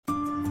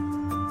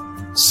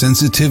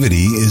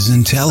Sensitivity is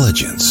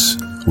intelligence.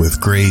 With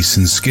grace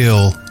and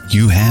skill,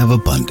 you have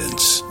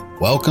abundance.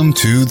 Welcome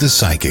to the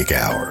Psychic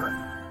Hour.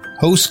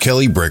 Host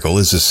Kelly Brickle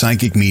is a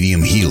psychic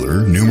medium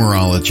healer,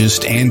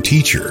 numerologist, and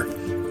teacher.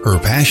 Her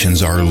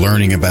passions are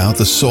learning about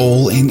the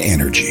soul and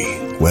energy.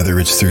 Whether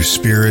it's through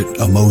spirit,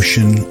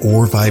 emotion,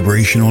 or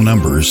vibrational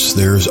numbers,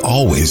 there's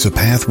always a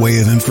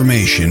pathway of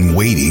information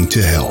waiting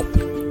to help.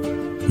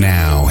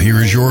 Now,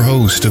 here is your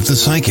host of the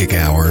Psychic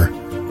Hour,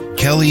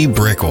 Kelly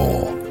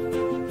Brickle.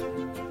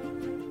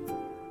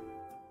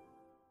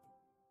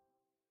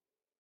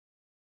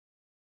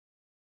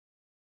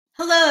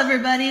 Hello,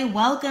 everybody.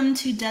 Welcome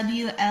to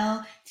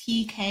WLTKDB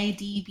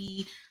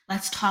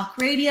Let's Talk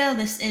Radio.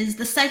 This is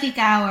the Psychic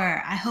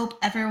Hour. I hope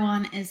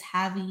everyone is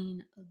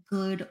having a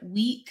good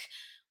week.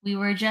 We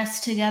were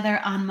just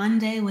together on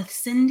Monday with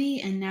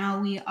Cindy, and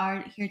now we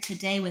are here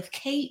today with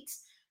Cate.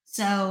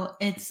 So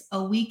it's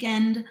a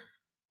weekend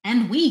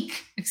and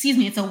week. It's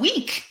a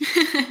week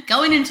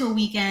going into a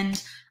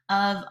weekend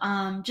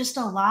of just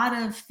a lot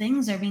of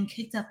things are being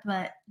kicked up,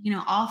 but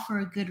all for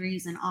a good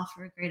reason, all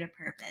for a greater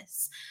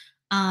purpose.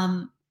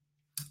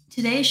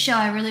 Today's show,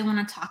 I really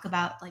want to talk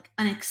about like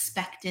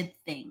unexpected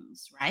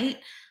things, right?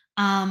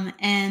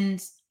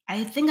 And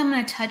I think I'm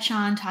going to touch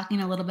on talking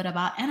a little bit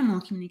about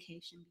animal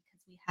communication because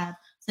we have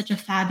such a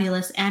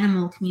fabulous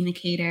animal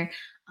communicator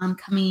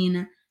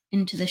coming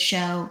into the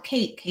show,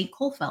 Cate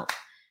Coffelt.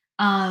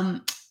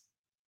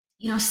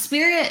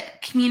 Spirit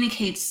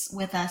communicates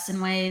with us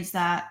in ways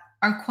that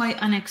are quite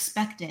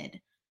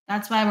unexpected.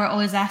 That's why we're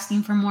always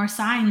asking for more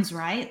signs,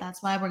 right?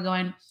 That's why we're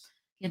going,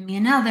 give me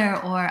another,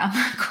 or I'm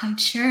not quite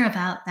sure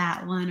about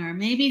that one, or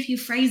maybe if you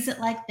phrase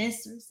it like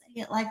this or say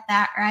it like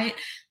that, right,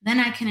 then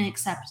I can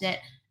accept it.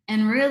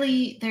 And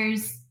really,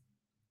 there's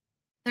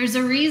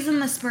a reason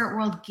the spirit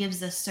world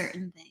gives us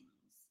certain things.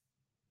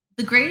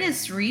 The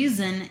greatest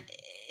reason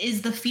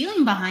is the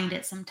feeling behind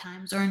it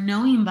sometimes, or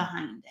knowing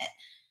behind it.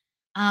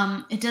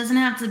 It doesn't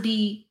have to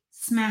be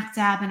smack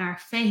dab in our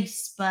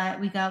face, but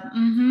we go,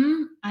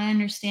 I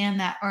understand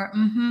that, or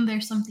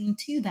there's something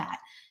to that.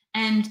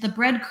 And the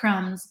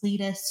breadcrumbs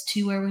lead us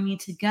to where we need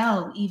to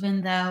go,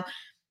 even though,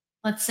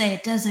 let's say,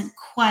 it doesn't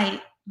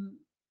quite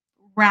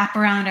wrap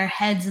around our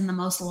heads in the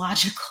most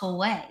logical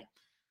way.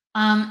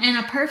 And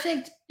a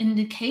perfect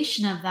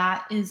indication of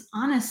that is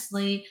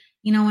honestly,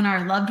 when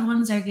our loved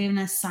ones are giving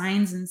us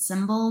signs and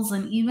symbols,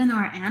 and even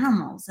our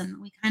animals.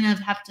 And we kind of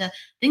have to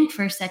think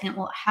for a second,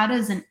 well, how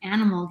does an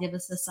animal give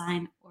us a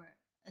sign or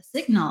a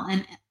signal?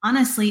 And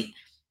honestly,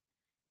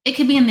 it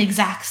could be in the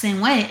exact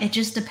same way. It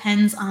just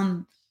depends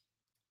on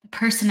the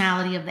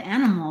personality of the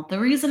animal. The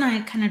reason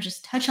I kind of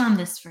just touch on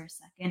this for a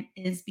second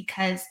is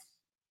because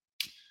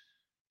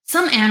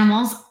some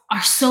animals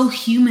are so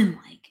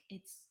human-like.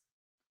 It's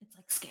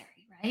like scary,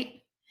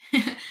 right?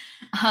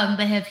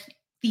 They have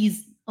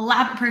these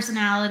elaborate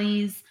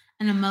personalities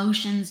and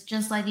emotions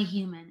just like a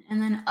human.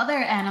 And then other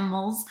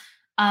animals,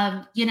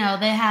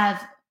 they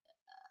have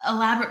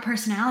elaborate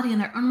personality in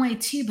their own way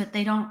too, but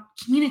they don't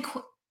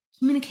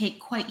communicate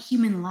quite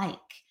human-like,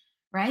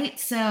 right?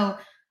 So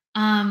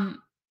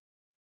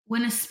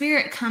when a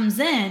spirit comes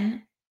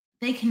in,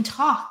 they can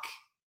talk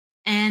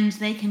and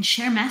they can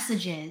share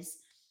messages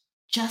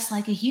just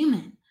like a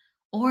human,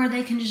 or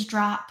they can just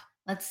drop,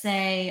 let's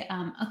say,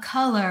 a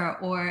color,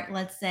 or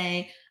let's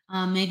say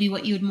maybe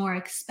what you would more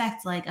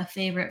expect, like a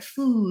favorite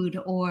food,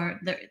 or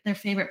their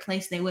favorite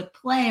place they would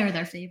play, or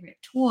their favorite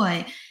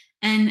toy.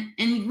 And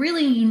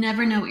really, you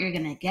never know what you're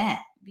going to get,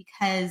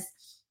 because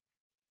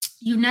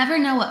you never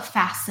know what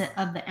facet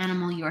of the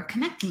animal you are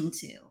connecting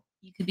to.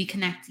 You could be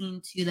connecting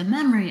to the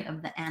memory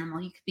of the animal.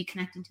 You could be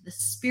connecting to the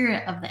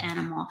spirit of the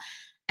animal.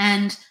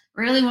 And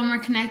really, when we're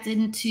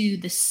connected to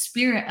the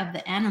spirit of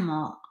the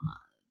animal,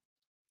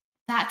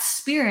 that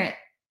spirit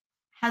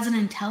has an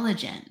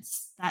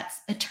intelligence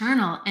that's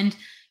eternal. And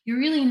you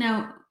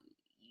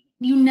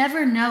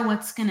never know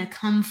what's going to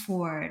come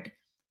forward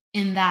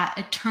in that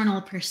eternal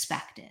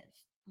perspective.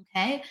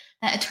 Okay?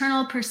 That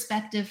eternal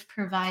perspective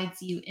provides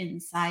you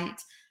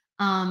insight.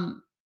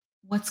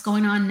 What's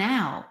going on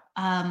now?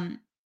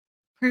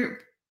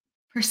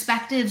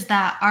 Perspectives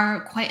that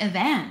are quite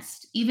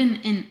advanced, even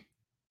in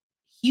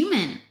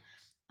human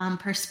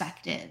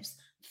perspectives,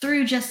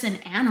 through just an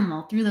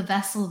animal, through the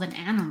vessel of an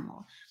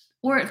animal,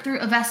 or through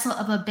a vessel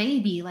of a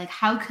baby. Like,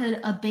 how could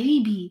a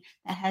baby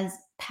that has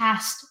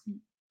passed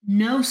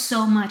know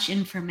so much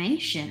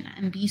information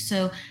and be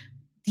so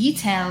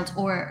detailed,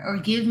 or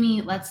give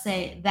me, let's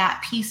say,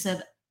 that piece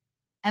of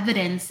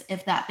evidence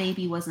if that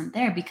baby wasn't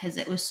there because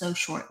it was so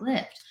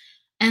short-lived?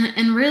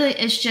 And really,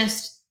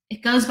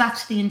 it goes back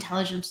to the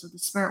intelligence of the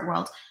spirit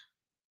world.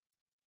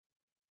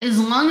 As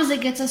long as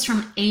it gets us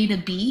from A to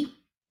B,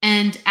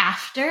 and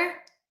after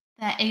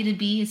that A to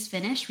B is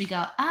finished, we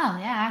go, oh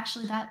yeah,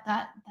 actually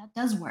that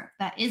does work.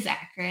 That is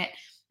accurate.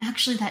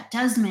 Actually, that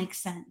does make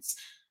sense.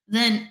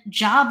 Then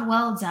job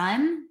well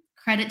done.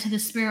 Credit to the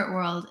spirit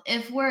world.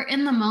 If we're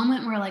in the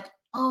moment, we're like,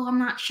 oh, I'm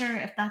not sure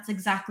if that's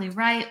exactly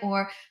right,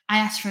 or I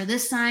asked for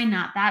this sign,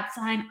 not that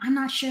sign. I'm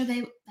not sure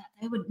they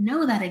would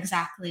know that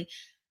exactly.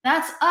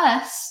 That's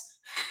us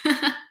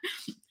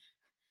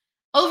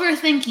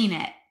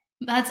overthinking it.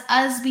 That's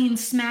us being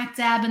smack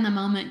dab in the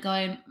moment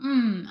going,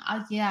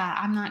 yeah,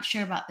 I'm not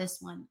sure about this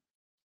one.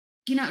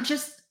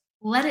 Just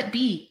let it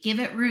be. Give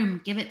it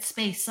room, give it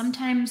space.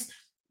 Sometimes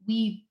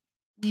we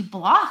we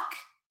block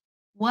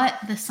what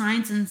the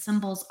signs and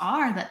symbols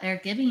are that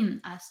they're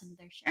giving us and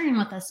they're sharing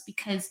with us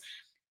because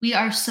we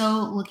are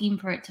so looking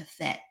for it to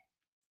fit.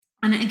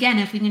 And again,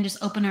 if we can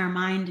just open our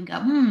mind and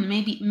go,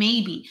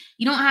 maybe.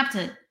 You don't have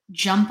to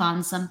jump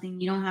on something.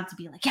 You don't have to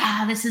be like,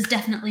 yeah, this is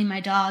definitely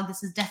my dog.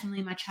 This is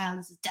definitely my child.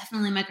 This is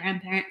definitely my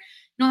grandparent.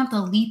 You don't have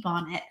to leap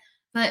on it,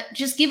 but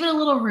just give it a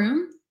little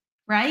room,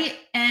 right?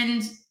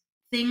 And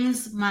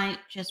things might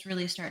just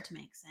really start to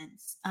make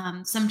sense.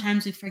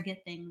 Sometimes we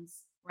forget things,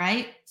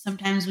 right?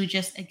 Sometimes we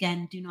just,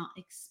 again, do not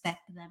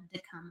expect them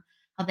to come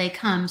how they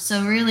come.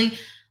 So, really,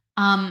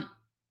 um,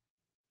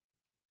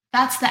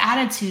 that's the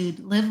attitude.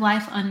 Live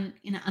life in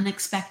an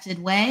unexpected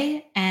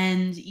way,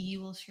 and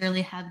you will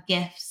surely have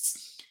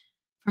gifts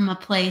from a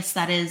place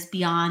that is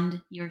beyond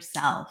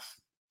yourself.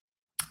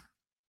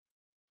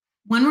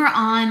 When we're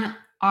on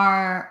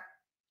our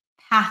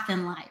path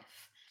in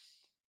life,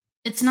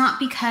 it's not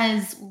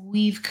because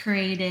we've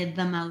created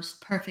the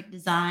most perfect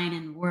design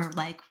and we're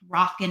like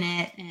rocking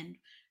it and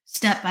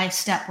step by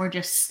step we're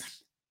just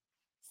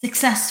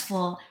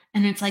successful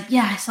and it's like,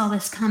 yeah, I saw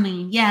this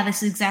coming. Yeah,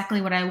 this is exactly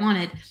what I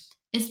wanted.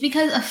 It's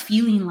because a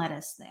feeling led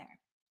us there.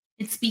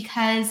 It's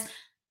because,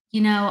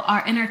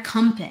 our inner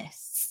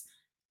compass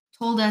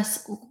told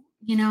us,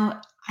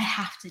 I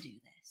have to do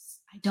this.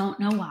 I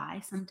don't know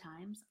why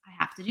sometimes I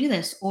have to do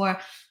this. Or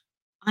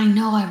I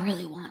know I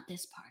really want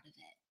this part of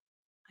it.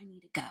 I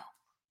need to go.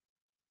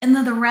 And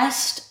then the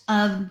rest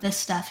of the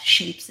stuff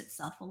shapes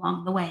itself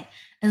along the way.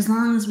 As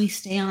long as we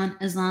stay on,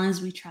 as long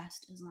as we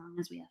trust, as long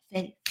as we have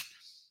faith.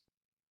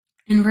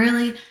 And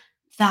really,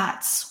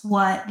 that's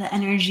what the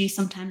energy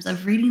sometimes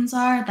of readings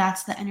are.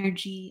 That's the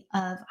energy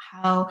of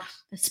how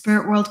the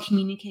spirit world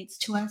communicates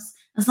to us.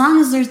 As long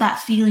as there's that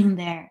feeling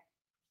there,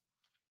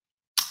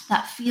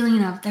 that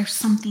feeling of there's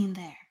something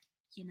there.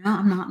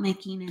 I'm not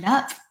making it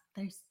up.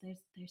 There's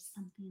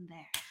something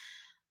there.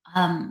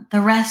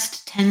 The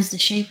rest tends to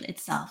shape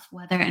itself,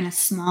 whether in a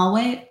small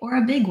way or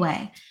a big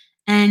way.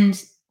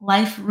 And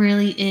life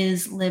really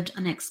is lived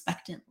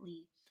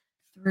unexpectedly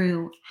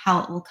through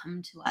how it will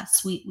come to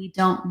us. We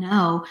don't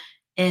know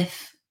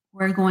if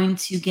we're going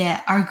to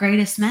get our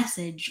greatest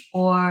message,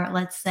 or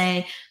let's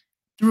say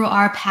through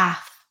our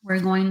path, we're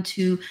going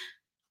to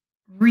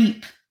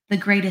reap the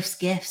greatest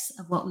gifts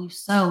of what we've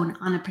sown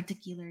on a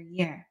particular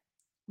year.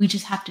 We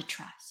just have to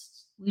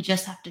trust. We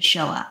just have to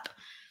show up.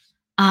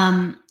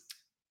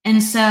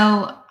 And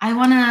so I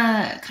want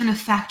to kind of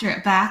factor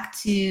it back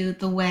to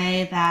the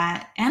way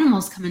that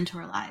animals come into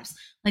our lives.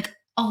 Like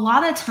a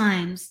lot of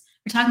times,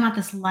 we're talking about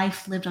this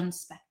life lived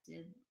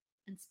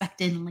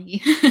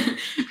unexpectedly,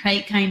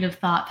 right? Kind of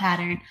thought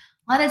pattern.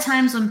 A lot of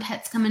times when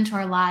pets come into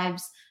our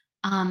lives,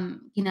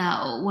 when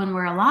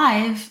we're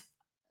alive,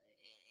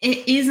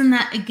 it is in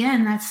that,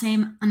 again, that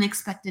same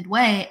unexpected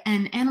way.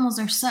 And animals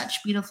are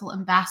such beautiful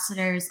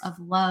ambassadors of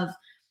love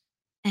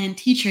and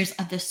teachers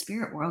of the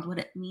spirit world, what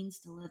it means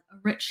to live a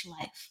rich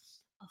life,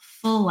 a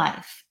full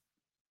life,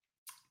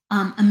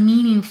 a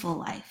meaningful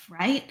life,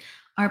 right?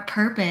 Our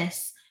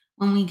purpose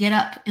when we get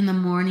up in the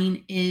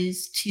morning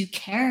is to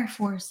care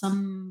for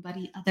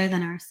somebody other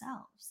than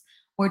ourselves,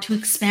 or to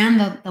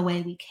expand the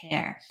way we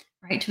care,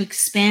 right? To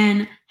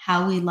expand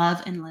how we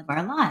love and live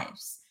our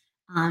lives,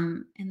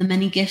 and the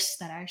many gifts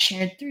that are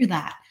shared through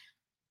that.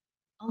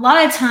 A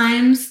lot of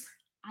times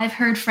I've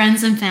heard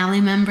friends and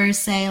family members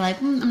say like,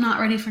 I'm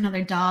not ready for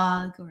another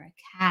dog or a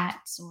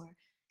cat, or,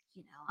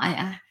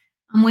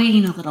 I'm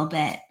waiting a little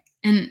bit.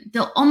 And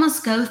they'll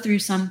almost go through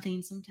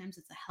something. Sometimes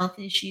it's a health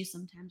issue.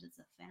 Sometimes it's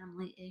a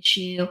family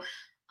issue.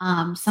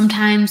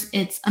 Sometimes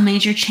it's a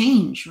major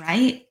change,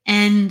 right?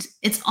 And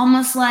it's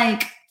almost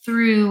like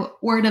through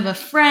word of a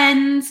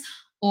friend,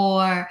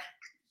 or,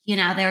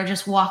 they were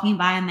just walking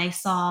by and they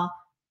saw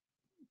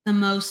the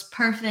most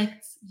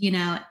perfect,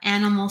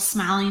 animal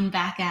smiling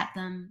back at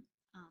them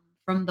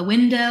from the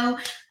window,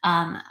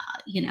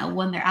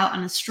 when they're out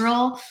on a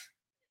stroll.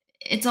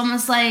 It's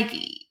almost like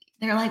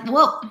they're like,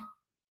 well,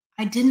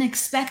 I didn't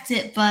expect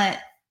it, but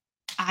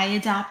I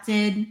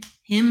adopted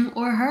him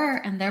or her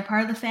and they're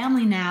part of the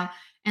family now.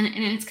 And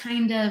it's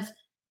kind of,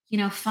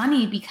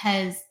 funny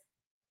because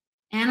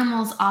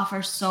animals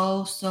offer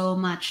so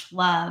much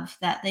love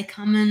that they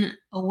come in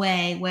a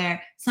way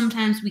where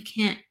sometimes we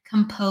can't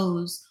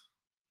compose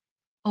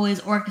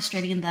always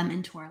orchestrating them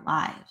into our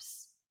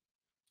lives.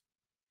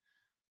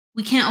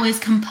 We can't always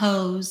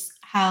compose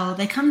how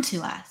they come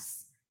to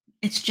us.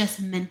 It's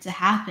just meant to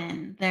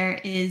happen. There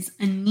is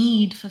a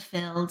need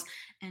fulfilled,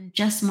 and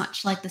just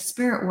much like the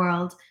spirit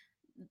world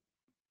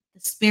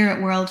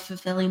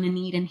fulfilling a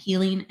need and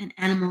healing, an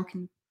animal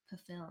can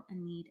fulfill a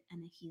need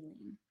and a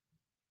healing.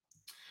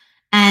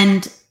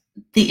 And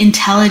the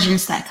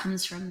intelligence that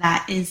comes from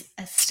that is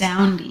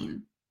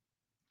astounding.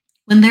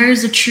 When there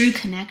is a true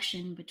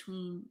connection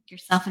between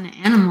yourself and an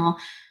animal,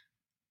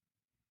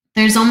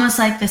 there's almost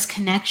like this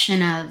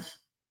connection of,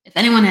 if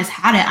anyone has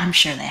had it, I'm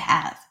sure they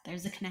have.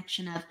 There's a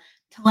connection of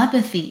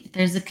telepathy.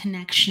 There's a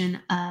connection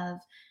of,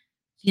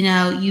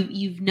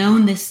 you've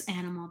known this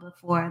animal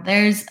before.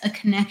 There's a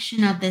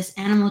connection of this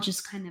animal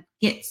just kind of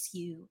gets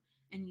you,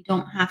 and you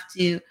don't have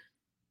to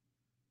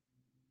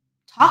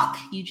talk.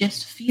 You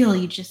just feel,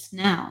 you just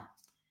know.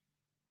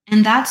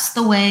 And that's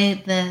the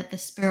way the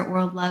spirit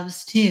world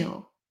loves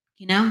too.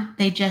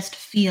 They just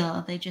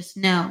feel, they just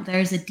know.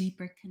 There's a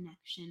deeper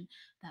connection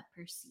that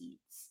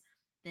precedes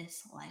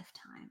this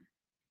lifetime.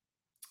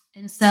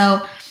 And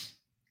so,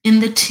 in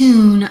the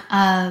tune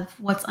of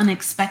what's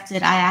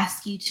unexpected, I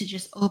ask you to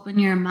just open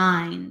your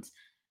mind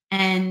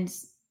and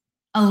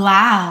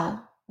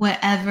allow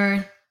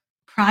whatever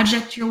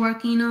project you're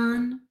working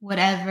on,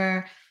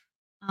 whatever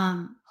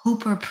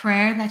hope or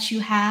prayer that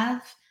you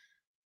have,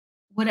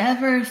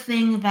 whatever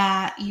thing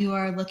that you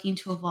are looking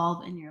to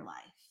evolve in your life,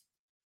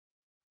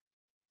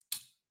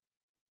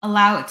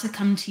 allow it to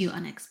come to you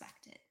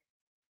unexpected,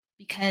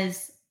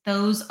 because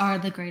those are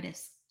the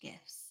greatest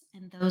gifts,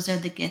 and those are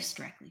the gifts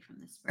directly from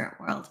the spirit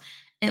world.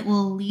 It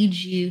will lead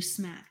you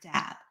smack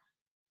dab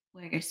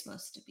where you're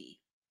supposed to be.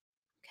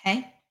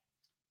 Okay?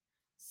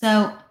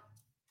 So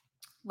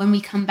when we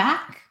come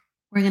back,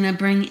 we're going to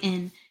bring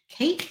in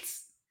Cate.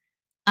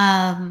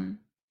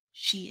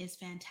 She is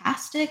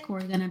fantastic.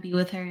 We're going to be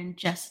with her in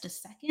just a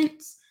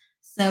second.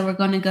 So we're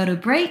going to go to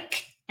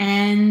break,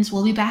 and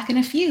we'll be back in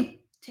a few.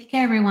 Take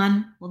care,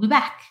 everyone. We'll be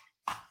back.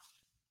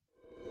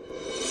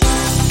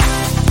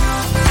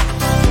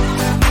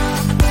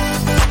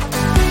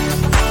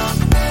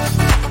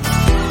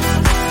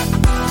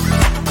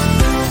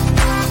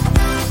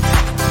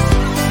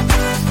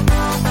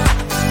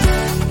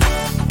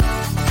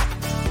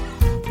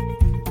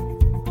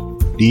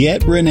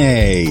 Cate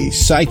Renee,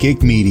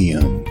 psychic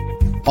medium.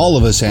 All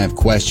of us have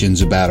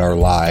questions about our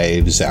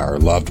lives, our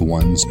loved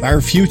ones,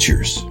 our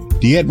futures.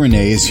 Cate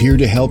Renee is here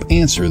to help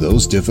answer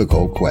those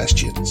difficult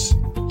questions.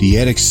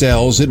 Cate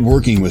excels at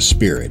working with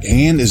spirit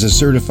and is a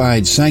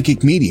certified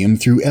psychic medium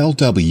through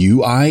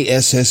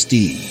LWISSD.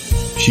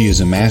 She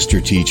is a master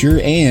teacher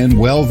and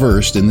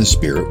well-versed in the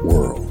spirit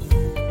world.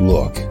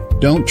 Look,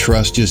 don't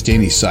trust just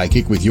any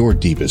psychic with your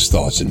deepest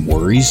thoughts and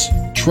worries.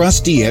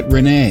 Trust Cate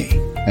Renee,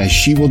 as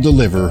she will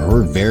deliver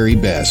her very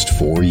best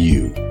for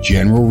you.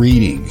 General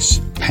readings,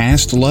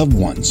 past loved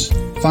ones,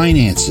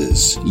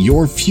 finances,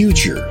 your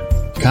future.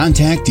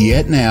 Contact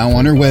Cate now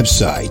on her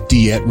website,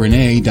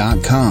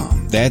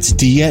 caterenee.com. That's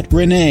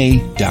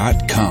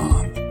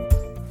caterenee.com.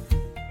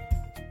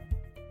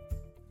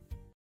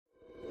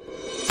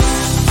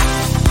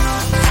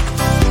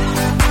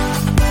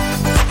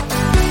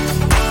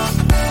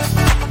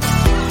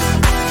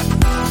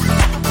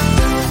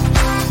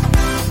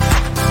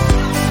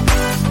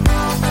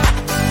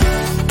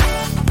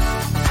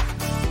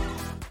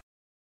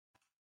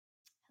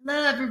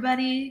 Hello,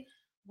 everybody.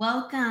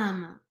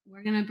 Welcome.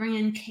 We're going to bring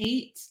in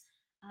Cate.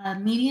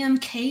 Medium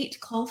Cate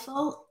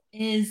Coffelt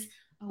is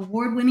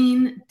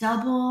award-winning,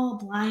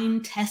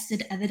 double-blind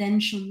tested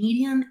evidential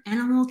medium,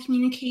 animal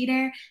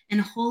communicator,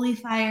 and Holy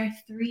Fire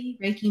 3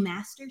 Reiki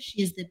master.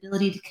 She has the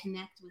ability to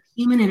connect with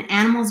human and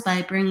animals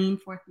by bringing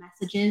forth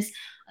messages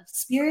of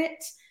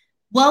spirit.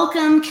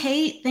 Welcome,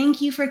 Cate.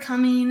 Thank you for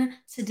coming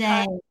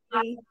today.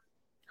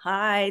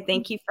 Hi,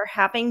 thank you for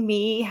having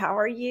me. How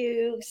are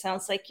you?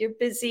 Sounds like you're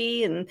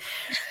busy and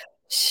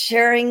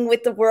sharing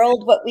with the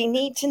world what we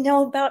need to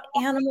know about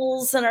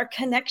animals and our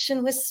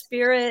connection with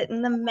spirit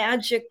and the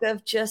magic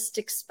of just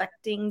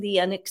expecting the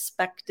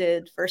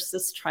unexpected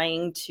versus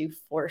trying to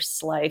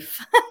force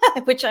life,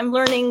 which I'm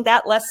learning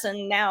that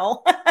lesson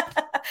now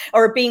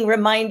or being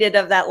reminded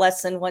of that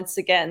lesson once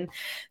again.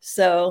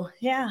 So,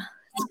 yeah,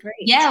 it's great.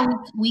 Yeah,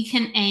 we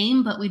can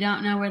aim, but we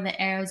don't know where the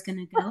arrow is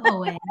going to go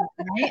away,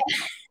 right?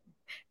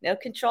 No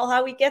control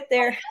how we get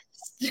there.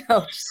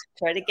 So just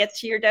try to get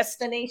to your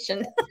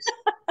destination.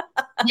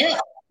 Yeah.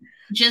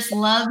 Just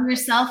love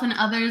yourself and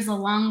others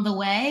along the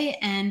way,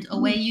 and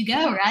away you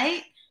go,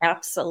 right?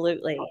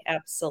 Absolutely.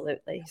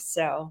 Absolutely.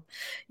 So,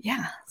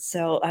 yeah.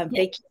 So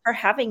thank you for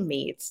having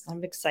me.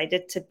 I'm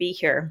excited to be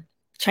here,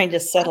 trying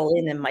to settle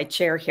in my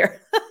chair here.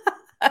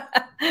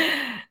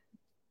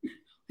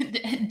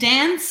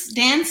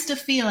 Dance to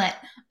feel it.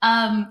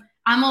 I'm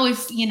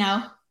always,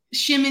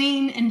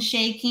 shimmying and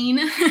shaking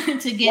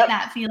to get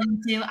that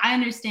feeling too. I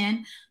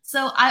understand.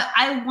 So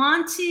I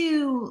want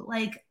to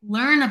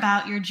learn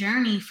about your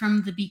journey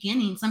from the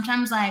beginning.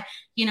 Sometimes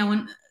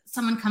when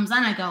someone comes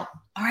on, I go,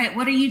 all right,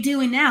 what are you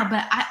doing now?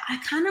 But I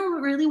kind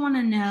of really want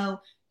to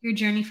know your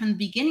journey from the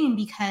beginning,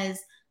 because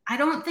I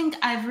don't think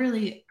I've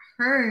really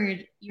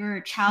heard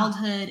your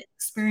childhood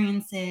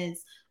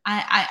experiences.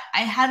 I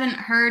haven't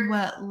heard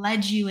what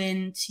led you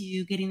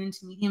into getting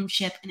into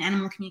mediumship and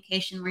animal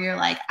communication, where you're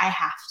like, I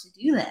have to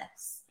do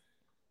this.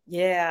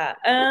 Yeah.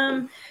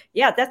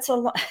 That's a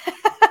lot.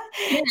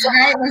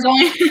 Right, we're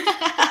going.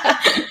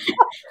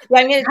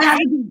 I'm going to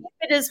keep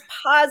it as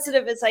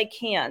positive as I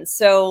can.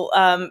 So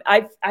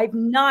I've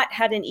not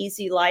had an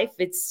easy life.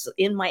 It's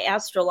in my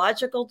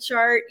astrological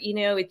chart.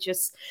 It's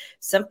just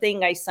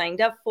something I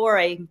signed up for.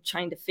 I'm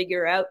trying to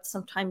figure out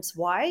sometimes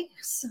why.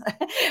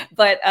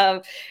 But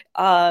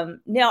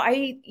no,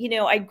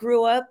 I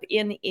grew up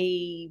in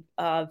a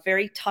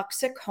very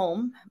toxic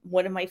home.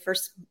 One of my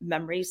first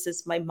memories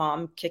is my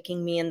mom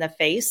kicking me in the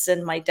face,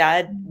 and my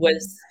dad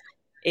was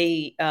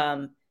a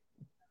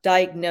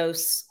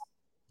diagnosed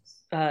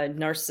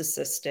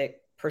narcissistic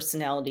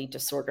personality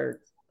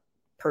disorder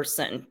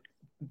person,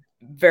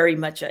 very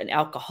much an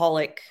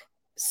alcoholic.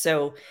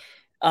 So,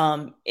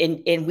 and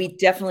we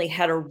definitely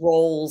had our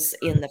roles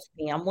in the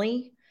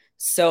family.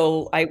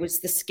 So I was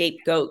the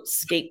scapegoat.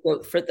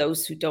 For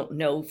those who don't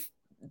know,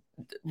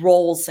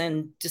 roles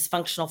in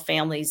dysfunctional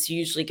families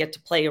usually get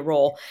to play a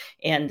role,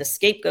 and the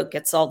scapegoat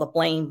gets all the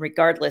blame,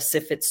 regardless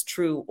if it's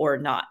true or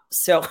not.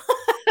 So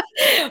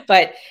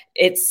but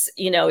it's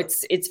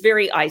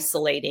very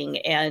isolating,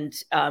 and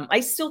I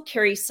still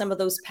carry some of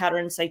those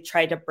patterns. I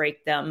try to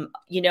break them.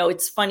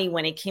 It's funny,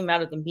 when I came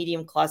out of the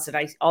medium closet,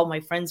 all my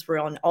friends were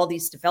on all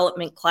these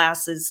development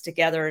classes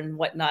together and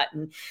whatnot,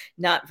 and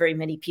not very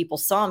many people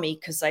saw me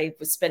because I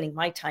was spending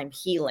my time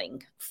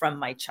healing from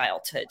my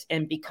childhood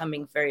and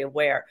becoming very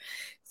aware.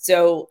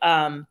 So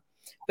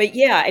but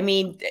yeah, I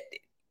mean,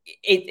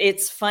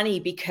 it's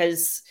funny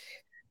because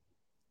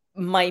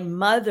my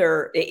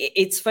mother,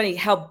 it's funny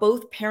how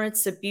both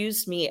parents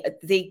abused me.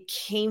 They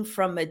came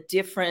from a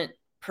different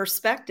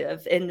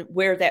perspective, and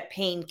where that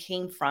pain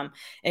came from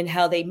and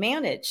how they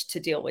managed to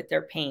deal with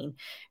their pain,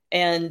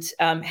 and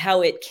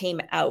how it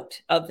came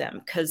out of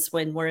them. Because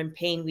when we're in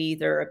pain, we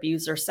either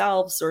abuse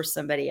ourselves or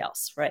somebody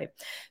else, right?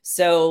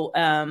 So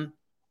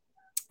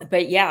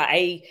but yeah,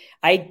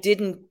 I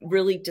didn't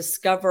really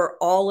discover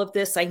all of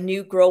this. I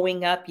knew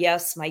growing up,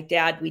 yes, my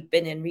dad, we'd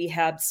been in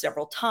rehab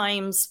several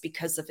times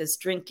because of his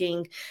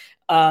drinking.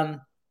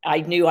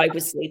 I knew I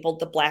was labeled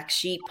the black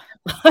sheep,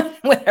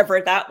 whatever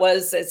that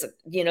was, as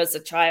a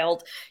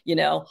child.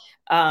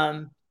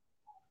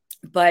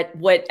 But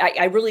what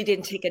I really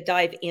didn't take a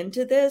dive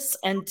into this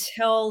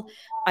until,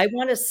 I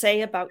want to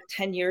say, about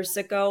 10 years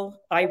ago.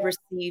 I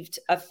received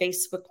a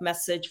Facebook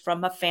message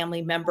from a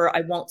family member.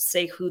 I won't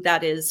say who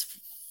that is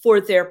for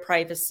their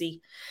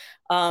privacy.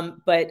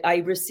 But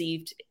I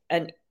received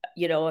a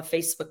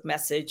Facebook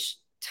message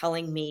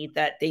telling me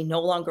that they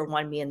no longer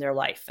wanted me in their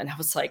life. And I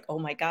was like, oh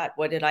my God,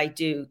 what did I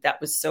do?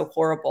 That was so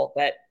horrible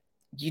that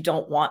you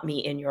don't want me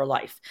in your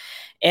life.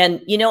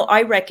 And,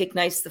 I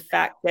recognize the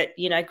fact that,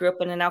 I grew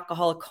up in an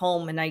alcoholic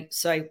home, and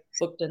so I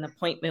booked an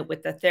appointment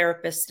with a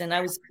therapist, and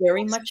I was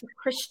very much a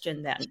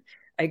Christian then.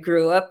 I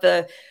grew up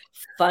a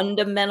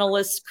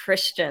fundamentalist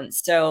Christian.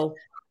 So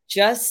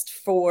just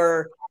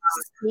for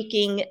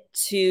speaking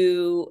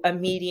to a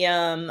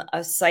medium,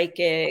 a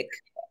psychic,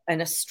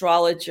 an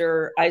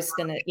astrologer, I was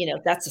going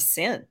to, that's a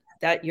sin,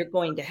 that you're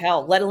going to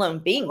hell, let alone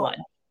being one.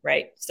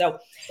 Right. So,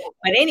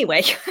 but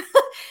anyway,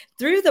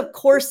 through the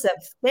course of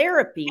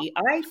therapy,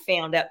 I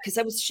found out, because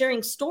I was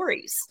sharing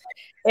stories,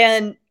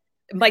 and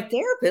my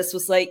therapist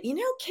was like,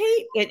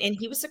 Cate, and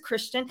he was a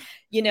Christian,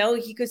 he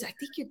goes, I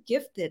think you're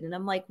gifted. And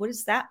I'm like, what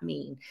does that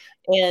mean?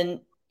 And,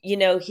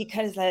 he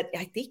kind of said,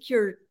 I think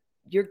you're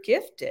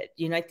gifted.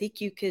 I think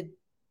you could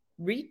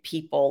read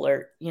people,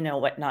 or,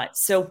 whatnot.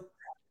 So,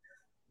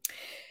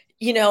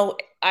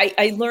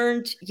 I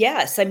learned,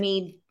 yes. I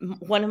mean,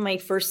 one of my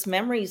first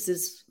memories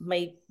is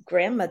my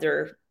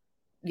grandmother.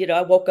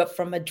 I woke up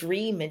from a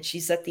dream, and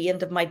she's at the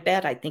end of my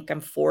bed. I think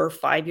I'm 4 or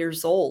 5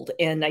 years old,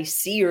 and I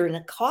see her in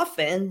a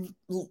coffin,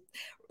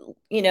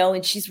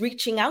 and she's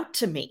reaching out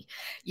to me.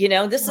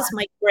 This is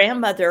my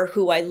grandmother,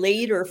 who I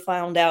later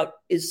found out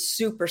is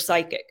super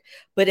psychic.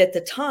 But at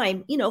the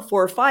time, 4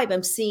 or 5,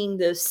 I'm seeing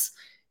this,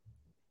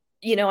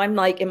 I'm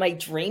like, am I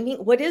dreaming?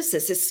 What is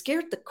this? It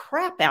scared the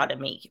crap out of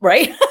me.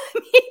 Right.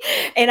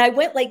 And I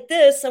went like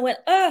this. I went,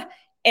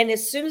 and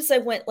as soon as I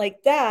went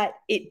like that,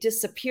 it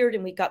disappeared,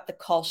 and we got the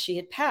call she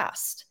had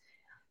passed.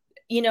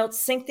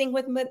 Same thing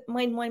with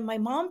when my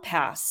mom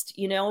passed.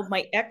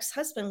 My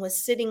ex-husband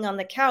was sitting on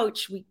the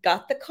couch. We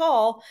got the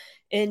call,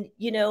 and,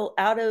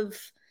 out of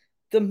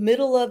the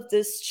middle of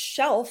this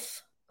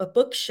shelf, a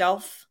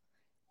bookshelf,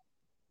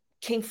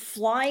 came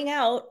flying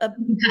out a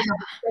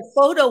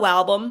photo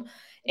album,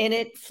 and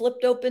it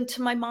flipped open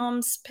to my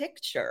mom's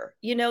picture.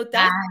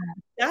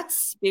 That's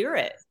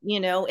spirit,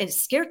 and it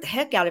scared the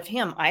heck out of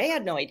him. I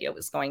had no idea what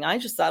was going on. I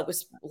just thought it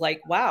was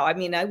like, wow. I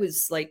mean, I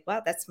was like,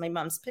 wow, that's my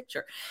mom's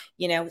picture,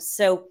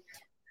 so,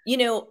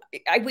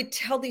 I would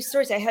tell these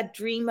stories. I had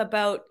dream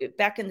about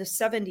back in the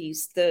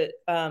 70s,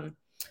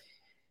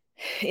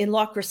 in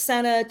La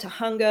Crescenta,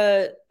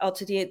 Tahunga,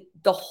 Altadena,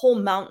 the whole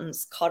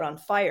mountains caught on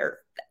fire.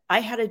 I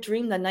had a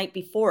dream the night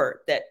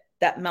before that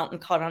mountain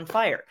caught on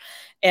fire.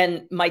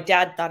 And my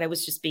dad thought I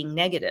was just being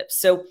negative.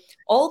 So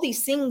all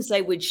these things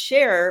I would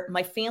share,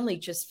 my family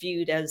just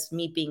viewed as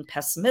me being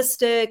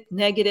pessimistic,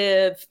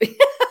 negative.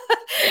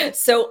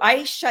 So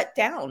I shut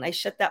down. I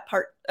shut that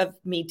part of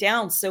me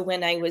down. So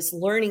when I was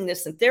learning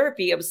this in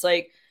therapy, I was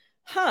like,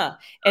 huh.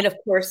 And of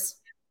course,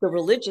 the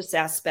religious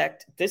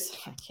aspect, this,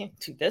 I can't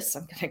do this.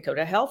 I'm going to go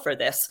to hell for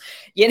this,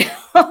 you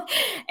know?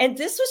 And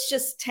this was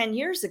just 10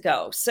 years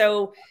ago.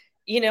 So,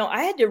 you know,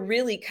 I had to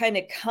really kind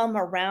of come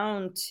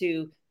around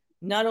to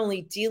not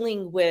only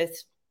dealing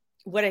with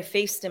what I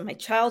faced in my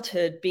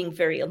childhood, being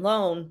very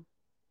alone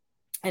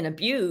and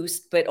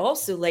abused, but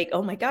also like,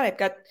 oh my God, I've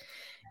got,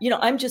 you know,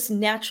 I'm just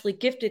naturally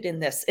gifted in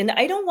this. And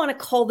I don't want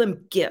to call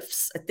them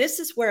gifts. This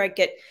is where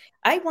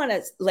I want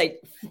to,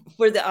 like,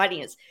 for the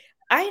audience,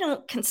 I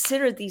don't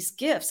consider these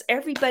gifts.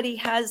 Everybody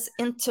has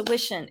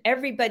intuition.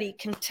 Everybody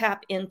can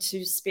tap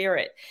into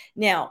spirit.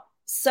 Now,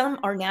 some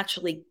are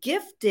naturally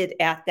gifted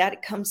at that.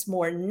 It comes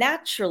more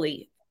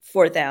naturally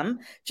for them,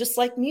 just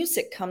like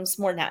music comes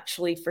more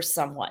naturally for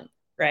someone,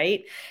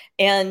 right?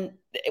 And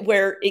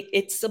where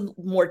it's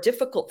more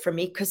difficult for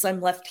me because I'm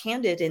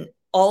left-handed and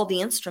all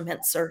the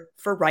instruments are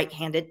for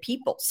right-handed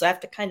people. So I have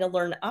to kind of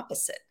learn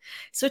opposite.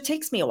 So it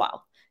takes me a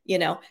while, you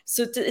know,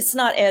 so it's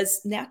not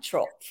as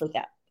natural for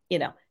that, you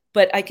know,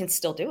 but I can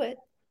still do it.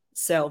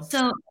 So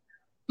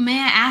may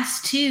I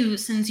ask too,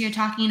 since you're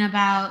talking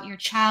about your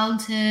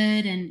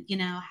childhood and, you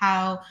know,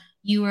 how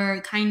you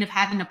were kind of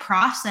having to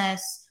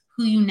process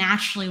who you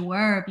naturally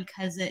were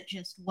because it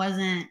just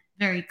wasn't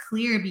very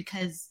clear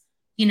because,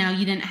 you know,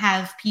 you didn't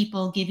have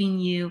people giving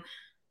you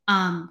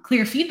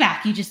clear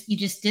feedback. You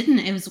just didn't.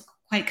 It was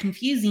quite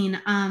confusing.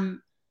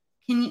 Can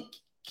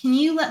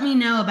you let me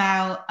know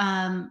about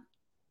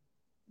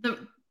the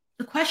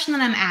question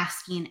that I'm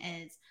asking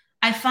is,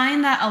 I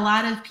find that a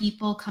lot of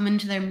people come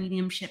into their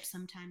mediumship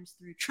sometimes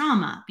through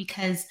trauma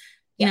because,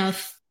 you know,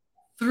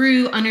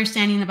 through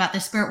understanding about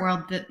the spirit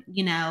world, that,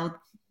 you know,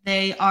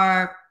 they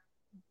are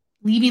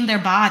leaving their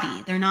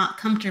body. They're not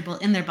comfortable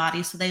in their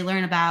body. So they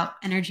learn about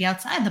energy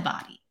outside the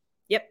body.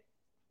 Yep.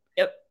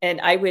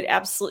 And I would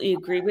absolutely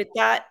agree with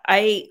that.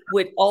 I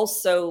would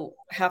also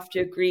have to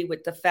agree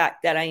with the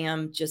fact that I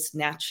am just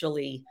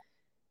naturally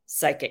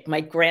psychic.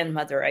 My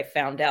grandmother, I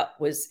found out,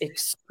 was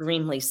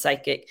extremely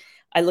psychic.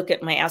 I look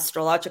at my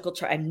astrological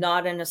chart. I'm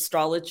not an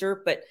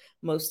astrologer, but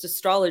most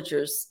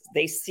astrologers,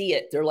 they see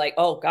it. They're like,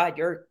 oh God,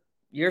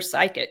 you're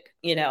psychic.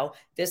 You know,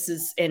 this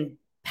is in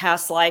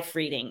past life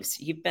readings.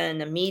 You've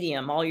been a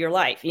medium all your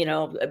life, you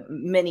know,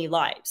 many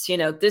lives, you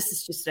know, this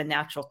is just a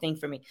natural thing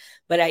for me.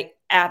 But I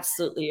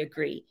absolutely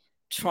agree.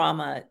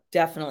 Trauma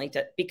definitely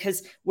does,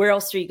 because where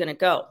else are you going to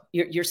go?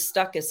 You're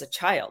stuck as a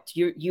child.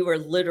 You are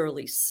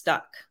literally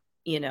stuck,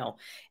 you know,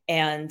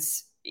 and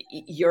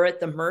you're at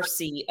the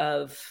mercy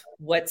of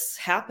what's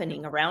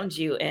happening around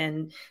you.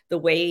 And the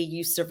way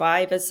you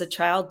survive as a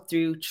child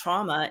through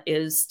trauma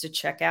is to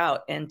check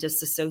out and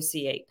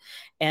disassociate.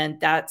 And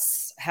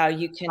that's how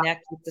you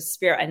connect with the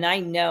spirit. And I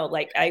know,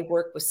 like, I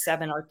work with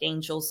 7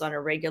 archangels on a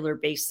regular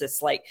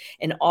basis, like,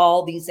 and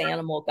all these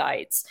animal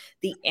guides.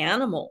 The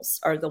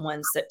animals are the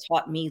ones that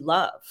taught me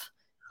love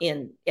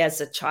as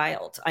a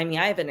child. I mean,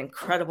 I have an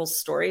incredible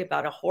story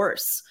about a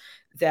horse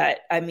that,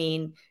 I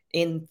mean,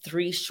 in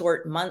 3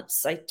 short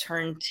months, I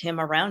turned him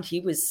around.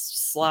 He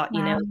was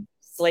you know,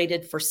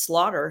 slated for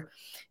slaughter.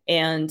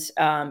 And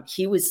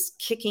he was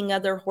kicking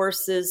other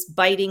horses,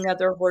 biting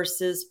other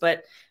horses,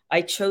 but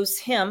I chose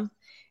him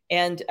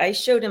and I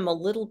showed him a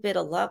little bit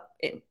of love.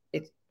 It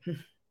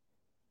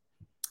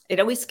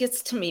always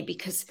gets to me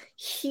because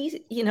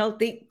you know,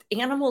 the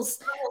animals,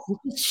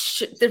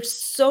 they're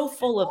so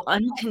full of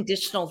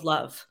unconditional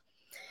love.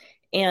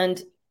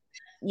 And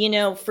you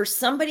know, for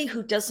somebody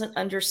who doesn't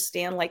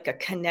understand like a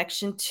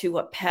connection to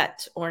a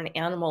pet or an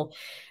animal,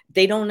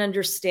 they don't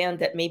understand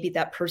that maybe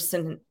that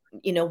person,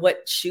 you know,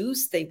 what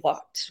shoes they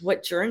walked,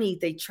 what journey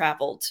they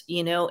traveled,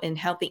 you know, and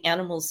how the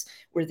animals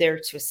were there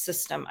to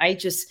assist them.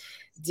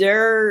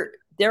 Their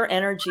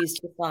energy is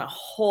just on a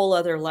whole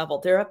other level.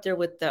 They're up there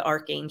with the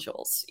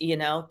archangels, you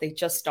know, they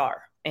just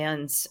are.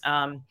 And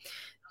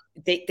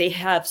they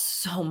have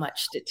so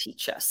much to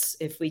teach us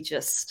if we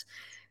just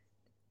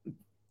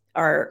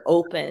are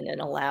open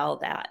and allow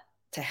that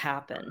to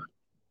happen.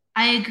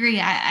 I agree.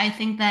 I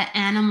think that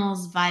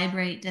animals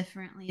vibrate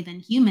differently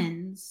than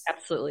humans.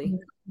 Absolutely.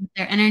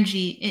 Their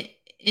energy.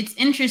 It's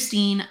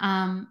interesting.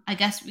 I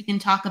guess we can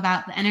talk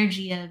about the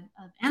energy of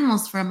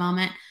animals for a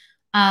moment.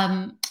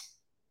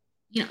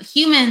 You know,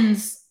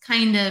 humans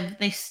kind of,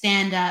 they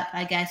stand up.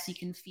 I guess you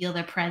can feel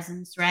their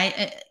presence, right?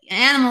 An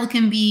animal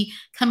can be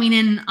coming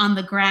in on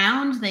the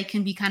ground. They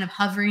can be kind of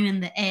hovering in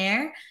the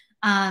air.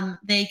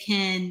 They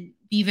can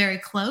be very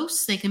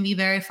close. They can be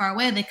very far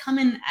away. They come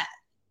in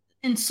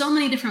so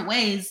many different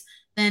ways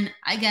than,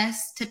 I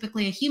guess,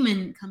 typically a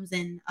human comes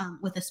in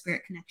with a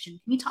spirit connection.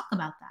 Can you talk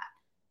about that?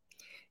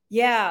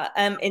 Yeah.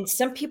 And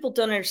some people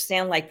don't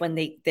understand, like, when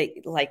they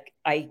like,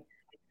 I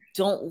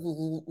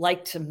don't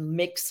like to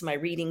mix my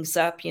readings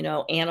up, you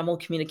know, animal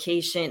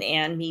communication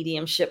and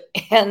mediumship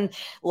and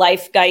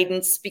life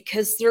guidance,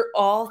 because they're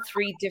all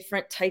 3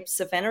 different types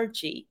of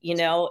energy, you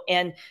know.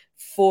 And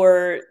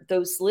for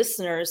those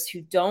listeners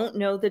who don't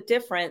know the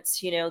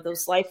difference, you know,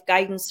 those life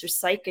guidance or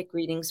psychic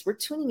readings, we're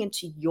tuning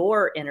into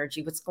your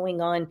energy, what's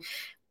going on,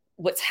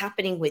 what's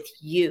happening with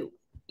you,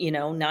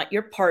 not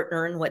your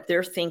partner and what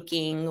they're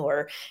thinking,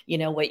 or,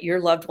 what your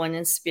loved one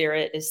in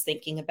spirit is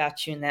thinking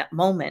about you in that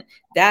moment.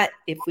 That,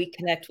 if we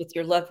connect with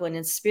your loved one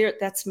in spirit,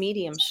 that's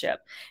mediumship.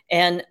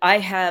 And I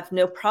have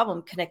no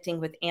problem connecting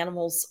with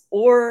animals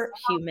or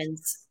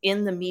humans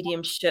in the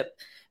mediumship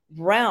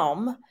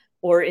realm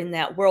or in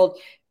that world,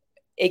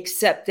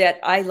 except that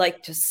I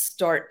like to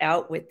start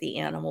out with the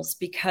animals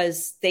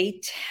because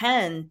they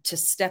tend to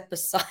step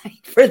aside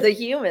for the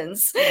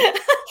humans.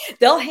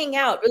 They'll hang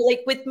out.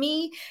 Like with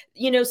me,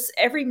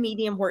 every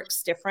medium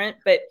works different,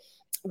 but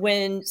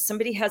when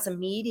somebody has a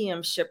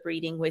mediumship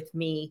reading with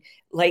me,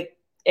 like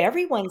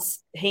everyone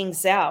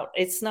hangs out.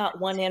 It's not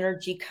one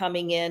energy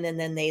coming in and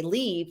then they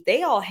leave.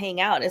 They all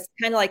hang out. It's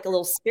kind of like a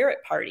little spirit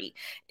party,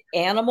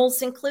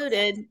 animals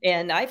included.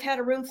 And I've had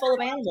a room full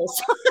of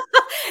animals.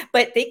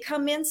 But they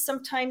come in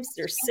sometimes,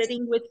 they're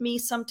sitting with me,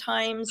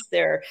 sometimes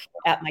they're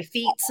at my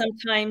feet,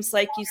 sometimes,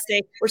 like you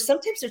say, or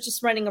sometimes they're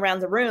just running around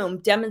the room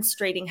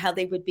demonstrating how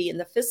they would be in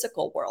the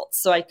physical world.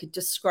 So I could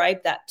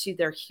describe that to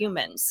their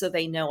humans so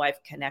they know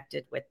I've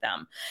connected with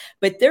them.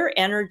 But their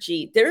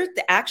energy, they're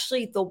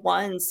actually the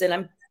ones, and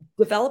I'm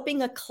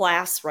developing a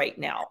class right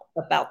now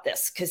about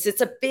this because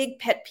it's a big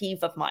pet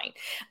peeve of mine.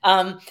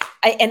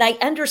 I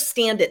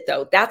understand it,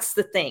 though. That's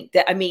the thing.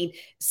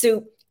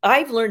 So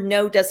I've learned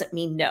no doesn't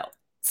mean no.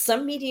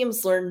 Some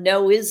mediums learn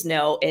no is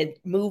no and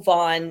move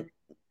on.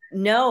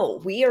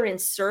 No, we are in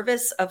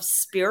service of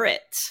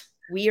spirit.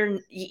 We are,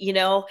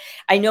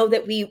 I know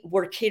that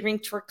we're catering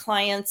to our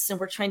clients and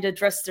we're trying to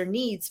address their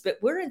needs, but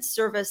we're in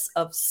service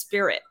of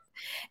spirit.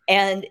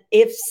 And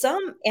if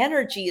some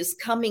energy is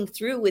coming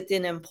through with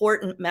an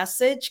important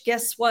message,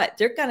 guess what?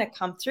 They're going to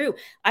come through.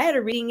 I had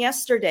a reading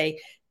yesterday.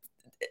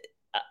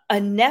 A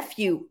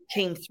nephew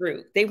came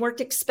through. They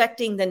weren't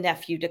expecting the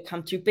nephew to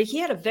come through, but he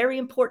had a very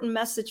important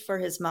message for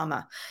his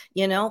mama,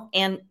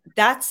 and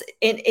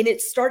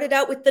it started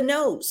out with the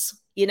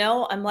nose,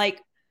 I'm like,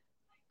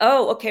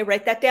 oh, okay,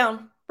 write that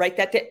down,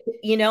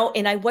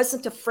 and I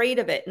wasn't afraid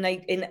of it. And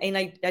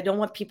I don't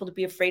want people to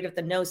be afraid of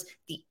the nose.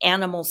 The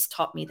animals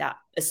taught me that,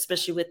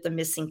 especially with the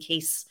missing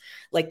case,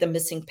 like the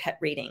missing pet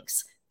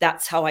readings.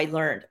 That's how I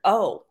learned.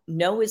 Oh,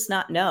 no is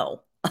not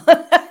no.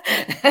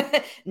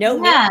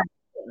 No. Yeah.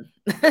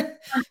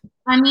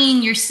 I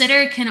mean, your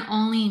sitter can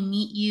only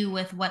meet you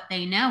with what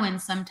they know.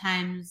 And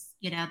sometimes,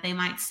 they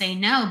might say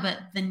no, but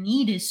the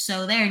need is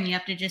so there and you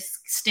have to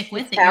just stick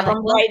with it. Have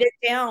them write it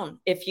down.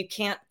 If you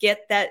can't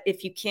get that,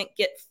 if you can't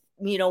get,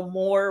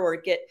 more or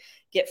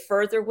get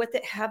further with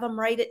it, have them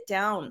write it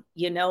down.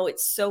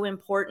 It's so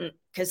important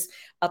because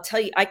I'll tell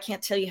you, I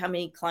can't tell you how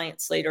many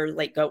clients later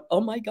go,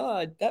 oh my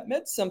God, that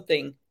meant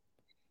something.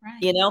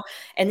 Right.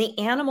 And the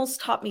animals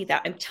taught me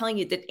that. I'm telling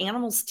you that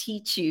animals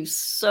teach you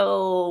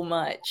so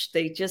much.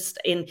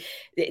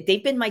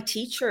 They've been my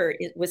teacher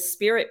with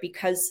spirit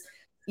because,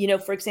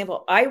 for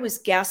example, I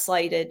was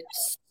gaslighted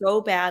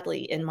so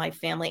badly in my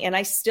family, and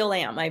I still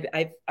am.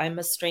 I'm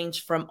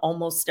estranged from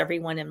almost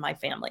everyone in my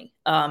family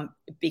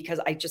because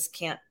I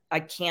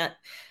can't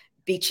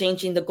be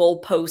changing the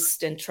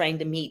goalpost and trying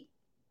to meet.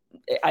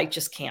 I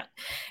just can't.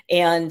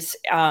 And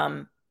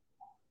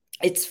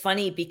it's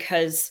funny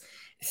because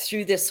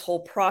through this whole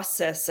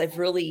process,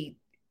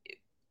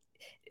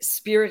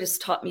 spirit has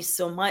taught me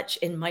so much.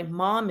 And my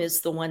mom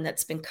is the one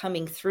that's been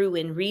coming through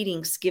in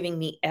readings, giving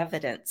me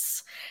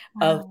evidence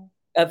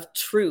of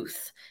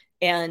truth.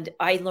 And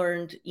I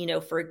learned,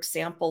 for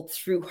example,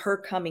 through her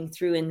coming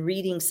through in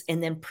readings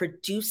and then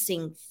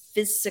producing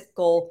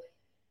physical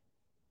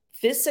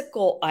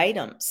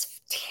items,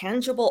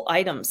 tangible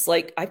items.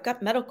 Like I've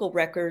got medical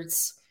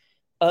records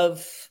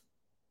of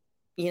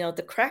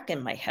the crack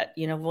in my head,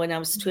 when I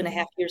was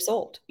 2.5 years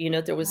old,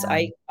 there was,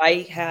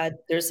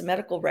 there's a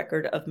medical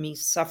record of me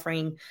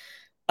suffering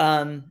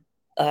a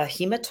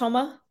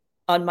hematoma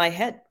on my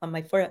head, on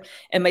my forehead.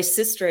 And my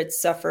sister had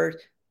suffered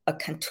a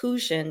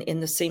contusion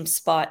in the same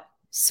spot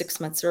 6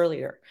 months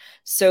earlier.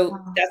 So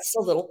that's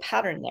a little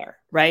pattern there,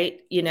 right?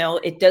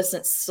 It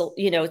doesn't,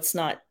 it's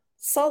not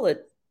solid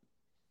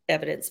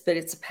evidence, but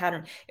it's a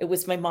pattern. It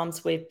was my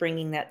mom's way of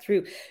bringing that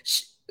through.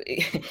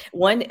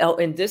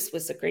 And this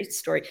was a great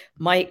story.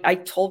 I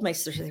told my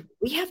sister,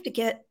 we have to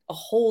get a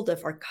hold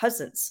of our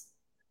cousins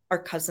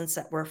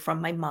that were from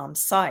my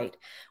mom's side.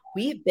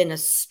 We've been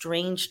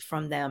estranged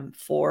from them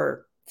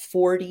for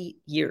 40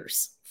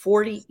 years.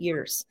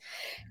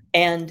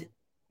 And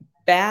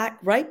back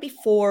right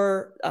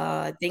before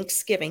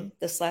Thanksgiving,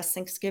 this last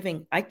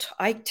Thanksgiving, I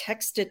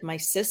texted my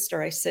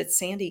sister. I said,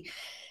 Sandy,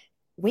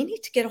 we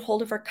need to get a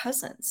hold of our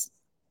cousins.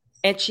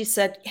 And she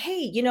said,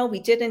 hey, we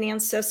did an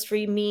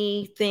Ancestry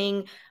Me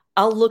thing.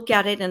 I'll look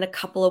at it in a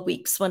couple of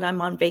weeks when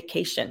I'm on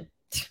vacation.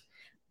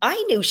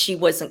 I knew she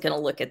wasn't going to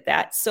look at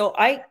that. So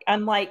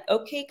I'm like,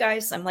 okay,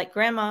 guys, I'm like,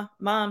 Grandma,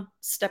 Mom,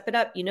 step it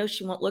up.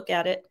 She won't look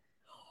at it.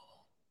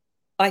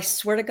 I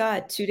swear to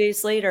God, 2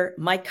 days later,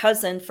 my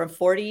cousin from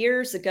 40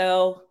 years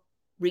ago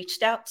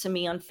reached out to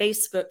me on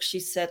Facebook. She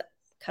said,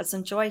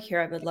 Cousin Joy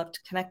here, I would love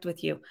to connect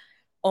with you.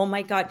 Oh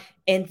my God.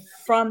 And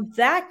from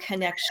that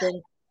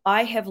connection,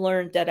 I have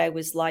learned that I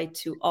was lied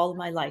to all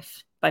my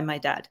life by my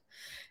dad.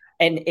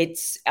 And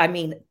I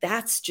mean,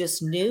 that's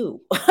just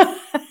new.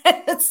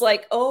 It's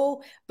like,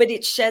 oh, but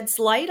it sheds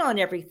light on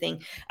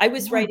everything. I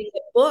was writing a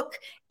book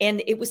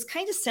and it was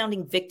kind of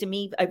sounding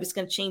victim-y. I was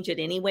going to change it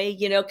anyway,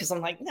 because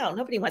I'm like, no,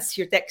 nobody wants to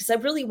hear that, because I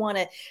really want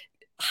to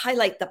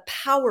highlight the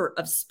power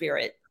of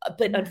spirit.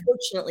 But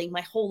unfortunately,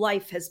 my whole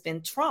life has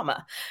been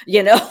trauma,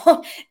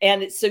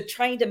 and so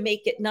trying to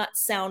make it not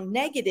sound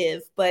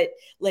negative, but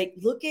like,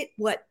 look at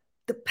what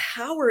the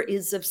power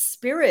is of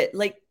spirit.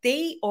 Like,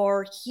 they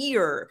are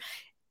here.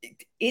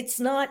 It's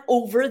not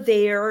over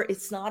there.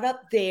 It's not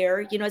up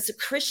there. As a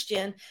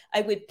Christian,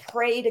 I would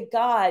pray to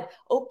God,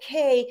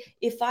 okay,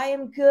 if I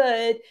am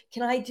good,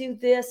 can I do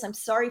this? I'm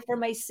sorry for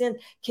my sin.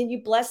 Can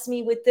you bless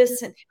me with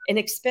this? And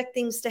expect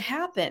things to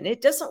happen.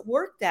 It doesn't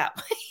work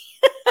that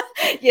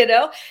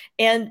way,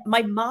 And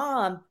my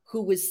mom,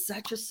 who was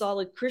such a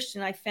solid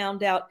Christian, I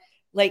found out,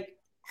 like,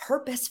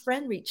 her best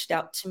friend reached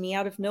out to me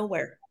out of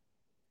nowhere.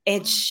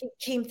 And she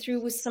came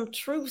through with some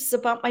truths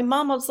about my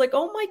mom. I was like,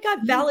 oh my God,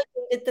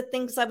 validated the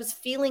things I was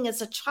feeling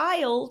as a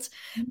child,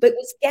 but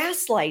was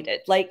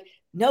gaslighted. Like,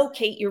 no,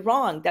 Cate, you're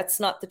wrong. That's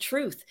not the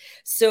truth.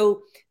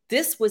 So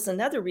this was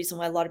another reason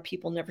why a lot of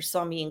people never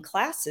saw me in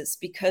classes,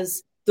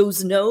 because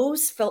those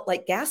no's felt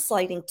like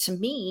gaslighting to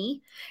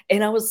me.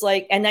 And I was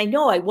like, and I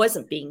know I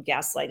wasn't being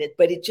gaslighted,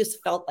 but it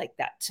just felt like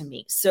that to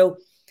me. So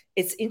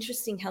it's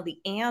interesting how the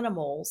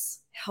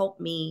animals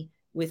help me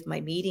with my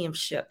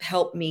mediumship,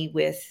 help me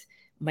with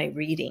my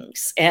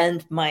readings,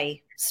 and my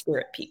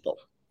spirit people.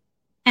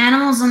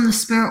 Animals in the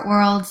spirit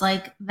world,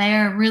 like,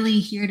 they're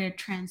really here to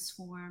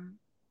transform.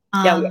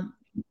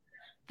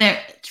 They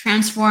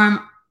transform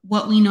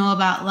what we know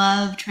about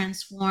love,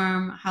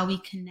 transform how we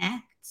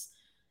connect.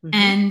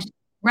 And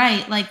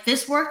right, like,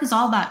 this work is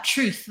all about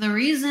truth. The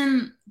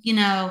reason,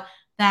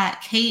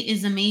 that Cate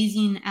is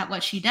amazing at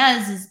what she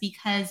does is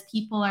because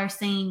people are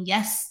saying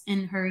yes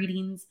in her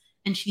readings,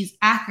 and she's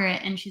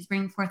accurate, and she's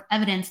bringing forth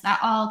evidence. That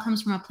all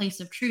comes from a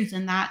place of truth.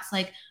 And that's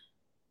like,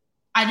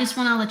 I just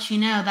want to let you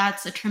know,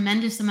 that's a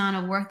tremendous amount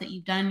of work that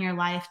you've done in your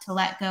life, to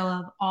let go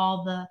of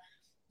all the,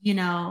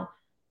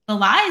 the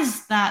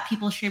lies that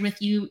people shared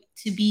with you,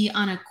 to be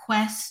on a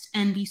quest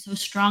and be so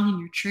strong in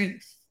your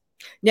truth.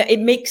 Now, it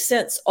makes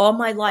sense. All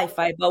my life,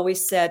 I've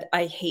always said,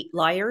 I hate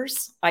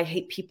liars. I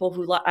hate people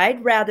who lie.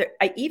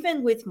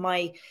 Even with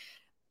my,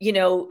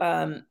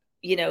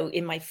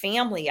 in my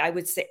family, I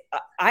would say,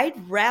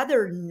 I'd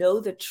rather know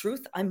the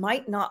truth. I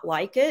might not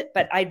like it,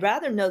 but I'd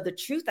rather know the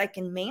truth. I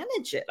can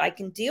manage it. I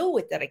can deal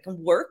with it. I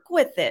can work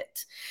with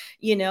it,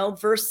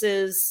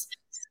 versus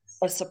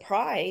a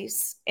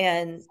surprise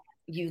and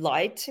you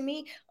lied to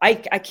me. I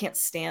can't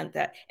stand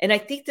that. And I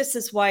think this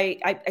is why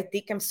I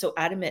think I'm so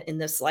adamant in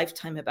this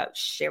lifetime about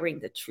sharing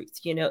the truth,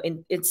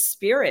 in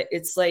spirit.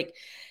 It's like,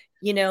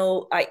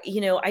 I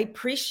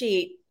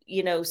appreciate,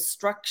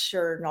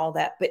 structure and all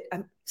that, but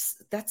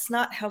that's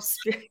not how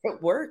spirit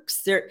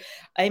works. They're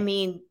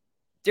going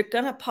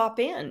to pop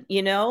in,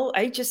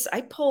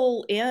 I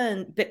pull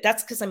in, but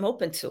that's because I'm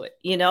open to it.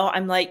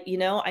 I'm like,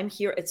 I'm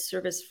here at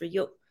service for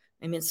you.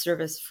 I'm in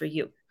service for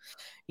you,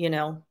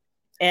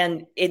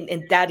 and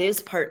that is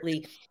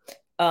partly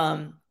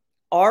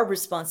our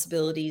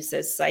responsibilities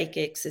as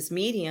psychics, as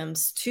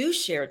mediums, to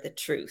share the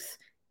truth.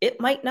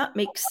 It might not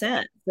make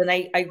sense. And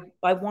I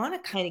want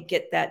to kind of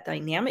get that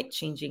dynamic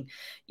changing.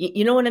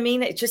 You know what I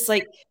mean? It's just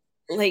like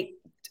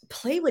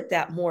play with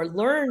that more,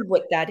 learn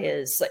what that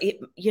is.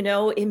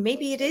 And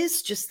maybe it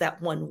is just that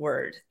one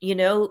word.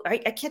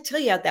 I can't tell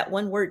you how that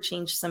one word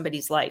changed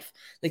somebody's life.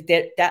 Like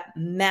that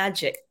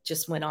magic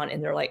just went on,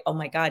 and they're like, oh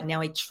my God, now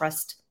I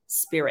trust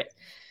spirit.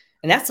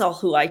 And that's all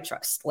who I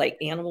trust, like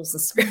animals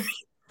and spirit.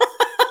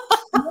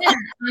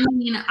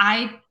 Yeah,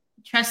 I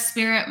trust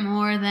spirit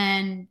more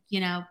than,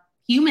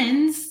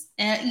 humans.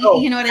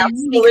 You know what I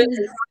mean?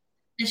 Because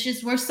it's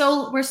just, we're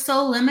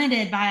so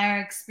limited by our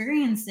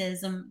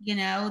experiences. And,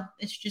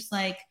 it's just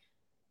like,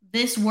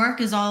 this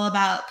work is all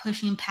about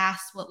pushing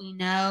past what we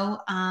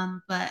know.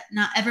 But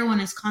not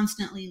everyone is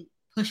constantly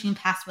pushing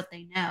past what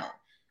they know.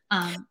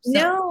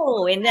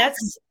 No, and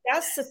that's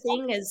the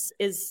thing is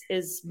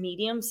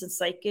mediums and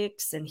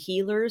psychics and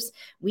healers.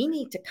 We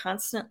need to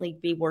constantly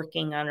be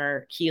working on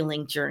our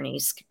healing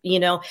journeys.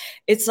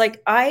 It's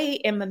like, I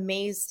am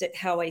amazed at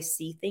how I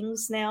see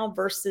things now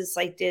versus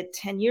I did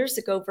 10 years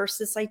ago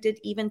versus I did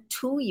even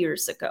 2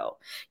 years ago,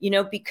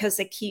 because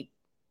I keep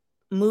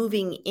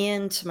moving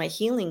into my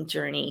healing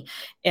journey,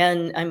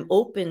 and I'm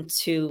open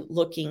to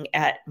looking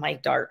at my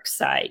dark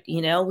side.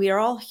 We are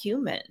all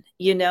human,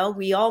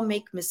 we all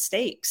make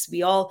mistakes.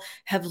 We all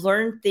have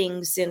learned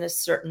things in a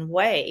certain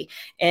way.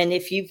 And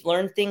if you've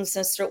learned things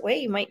in a certain way,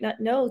 you might not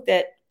know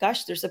that,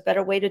 gosh, there's a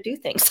better way to do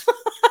things,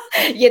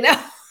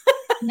 Yeah.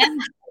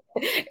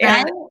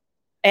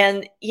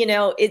 and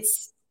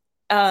it's,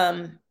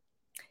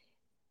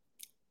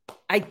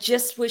 I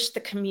just wish the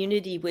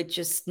community would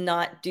just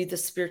not do the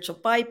spiritual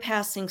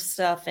bypassing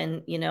stuff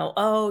and,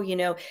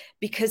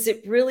 because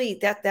it really,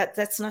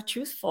 that's not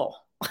truthful.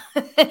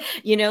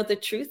 The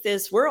truth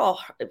is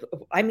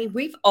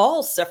we've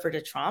all suffered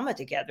a trauma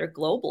together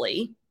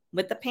globally.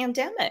 with the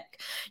pandemic.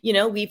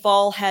 We've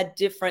all had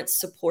different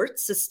support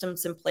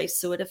systems in place,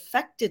 so it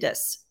affected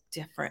us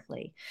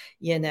differently,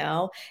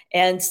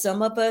 and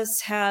some of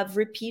us have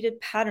repeated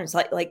patterns.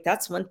 Like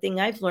that's one thing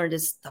I've learned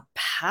is the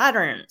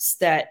patterns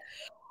that,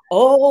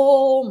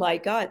 oh my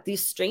God, the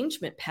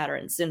estrangement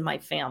patterns in my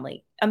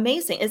family.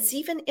 Amazing. It's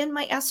even in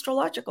my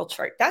astrological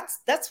chart.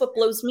 That's what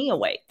blows me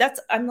away.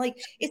 I'm like,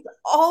 it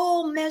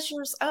all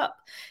measures up.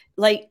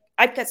 Like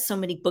I've got so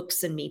many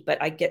books in me,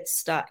 but I get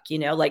stuck,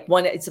 like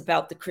one, it's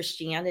about the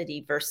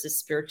Christianity versus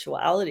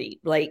spirituality.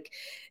 Like,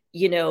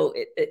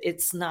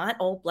 it's not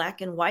all black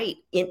and white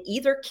in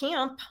either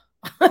camp.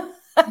 No,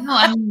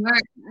 I mean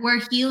we're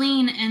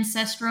healing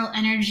ancestral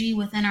energy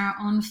within our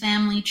own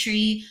family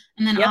tree,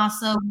 and then Yep.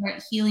 also we're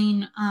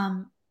healing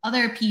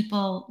other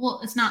people. Well,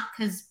 it's not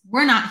because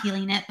we're not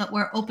healing it, but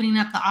we're opening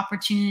up the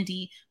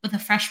opportunity with a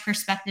fresh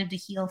perspective to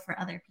heal for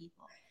other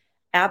people.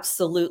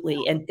 Absolutely.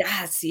 And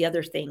that's the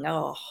other thing.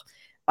 Oh,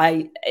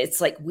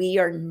 it's like we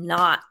are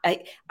not,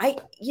 I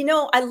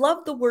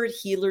love the word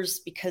healers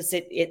because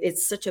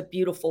it's such a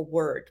beautiful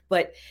word,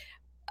 but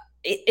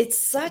it's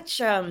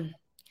such,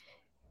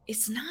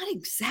 it's not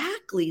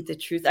exactly the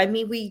truth. I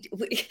mean,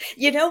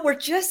 we're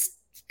just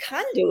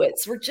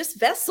conduits. We're just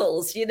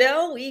vessels,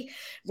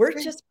 we're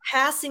just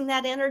passing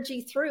that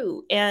energy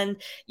through. And,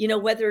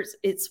 whether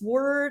it's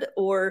word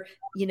or,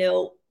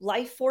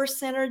 life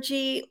force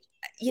energy,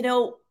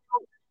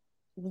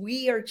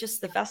 we are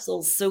just the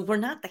vessels. So we're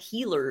not the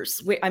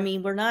healers.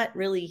 We're not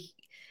really,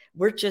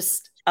 we're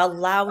just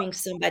allowing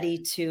somebody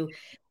to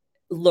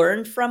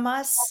learn from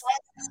us,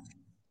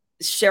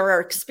 share our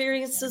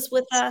experiences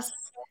with us,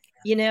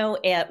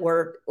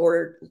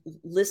 or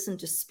listen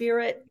to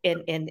spirit.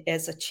 And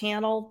as a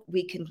channel,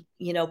 we can,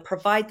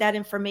 provide that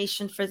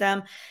information for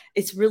them.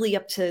 It's really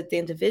up to the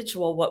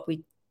individual what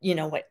we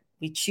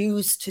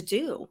choose to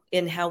do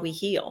in how we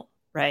heal,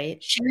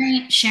 right?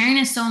 Sharing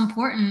is so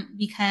important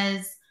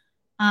because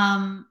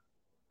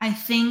I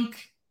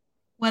think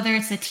whether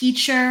it's a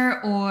teacher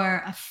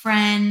or a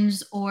friend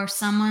or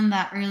someone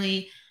that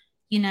really,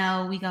 we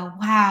go,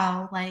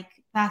 wow, like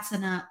that's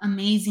an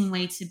amazing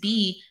way to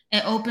be.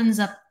 It opens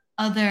up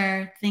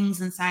other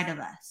things inside of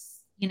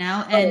us,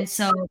 and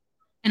so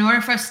in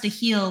order for us to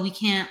heal, we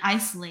can't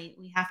isolate.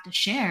 We have to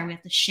share. We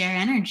have to share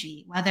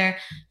energy, whether,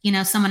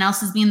 someone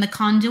else is being the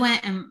conduit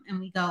and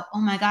we go,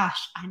 oh my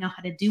gosh, I know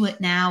how to do it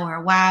now.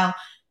 Or, wow,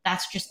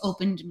 that's just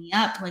opened me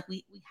up. Like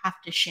we have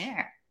to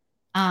share.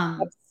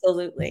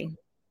 Absolutely.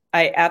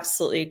 I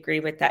absolutely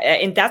agree with that.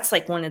 And that's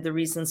like one of the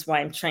reasons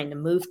why I'm trying to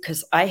move,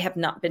 because I have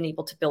not been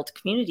able to build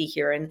community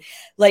here. And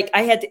like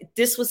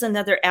this was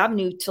another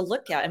avenue to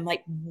look at. I'm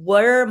like,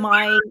 where's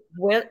my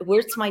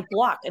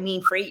block? I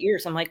mean, for 8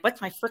 years, I'm like,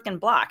 what's my freaking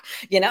block?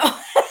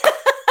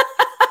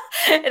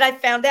 And I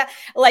found out,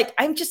 like,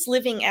 I'm just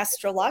living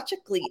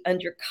astrologically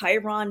under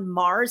Chiron,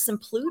 Mars, and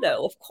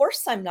Pluto. Of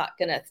course, I'm not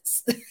going to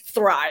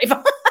thrive.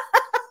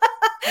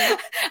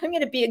 I'm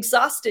going to be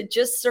exhausted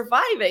just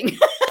surviving.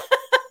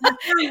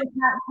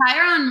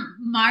 Chiron,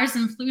 Mars,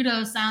 and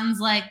Pluto sounds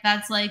like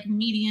that's like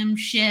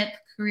mediumship,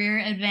 career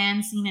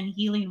advancing, and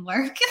healing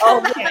work.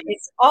 Oh, yeah.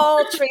 It's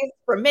all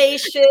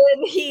transformation,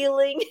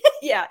 healing.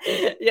 Yeah.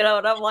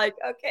 And I'm like,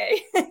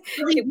 okay,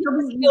 can we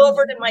go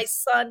over to my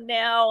son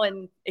now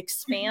and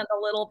expand a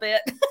little bit?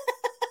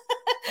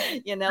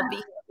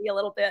 Be a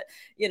little bit,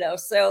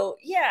 so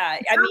yeah.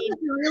 I mean,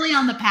 you're really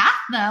on the path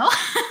though.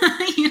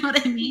 You know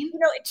what I mean?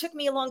 It took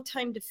me a long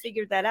time to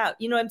figure that out.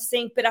 I'm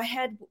saying, but I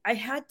had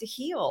to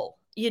heal,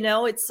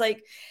 it's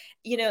like,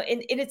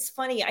 and it's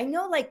funny. I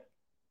know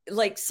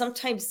like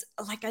sometimes,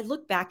 like I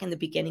look back in the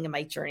beginning of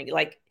my journey,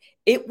 like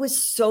it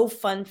was so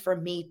fun for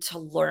me to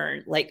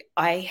learn. Like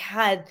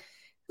I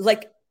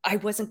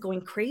wasn't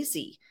going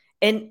crazy.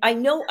 And I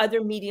know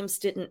other mediums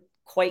didn't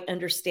quite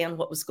understand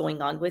what was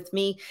going on with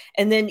me.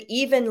 And then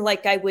even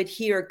like I would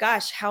hear,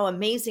 gosh, how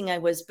amazing I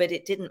was, but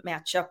it didn't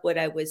match up what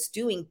I was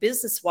doing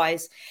business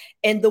wise.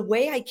 And the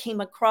way I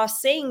came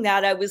across saying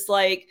that, I was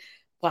like,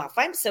 well, if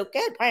I'm so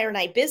good, why aren't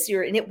I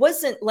busier? And it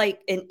wasn't like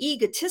an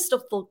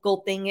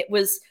egotistical thing. It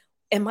was,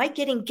 am I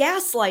getting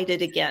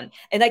gaslighted again?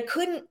 And I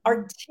couldn't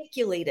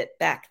articulate it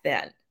back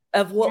then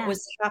of what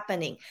was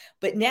happening.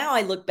 But now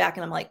I look back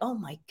and I'm like, oh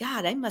my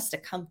God, I must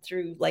have come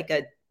through like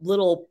a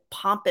little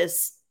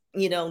pompous,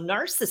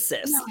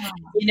 narcissist,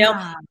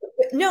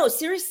 no,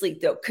 seriously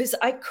though, because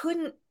I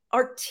couldn't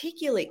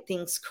articulate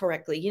things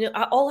correctly.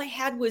 All I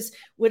had was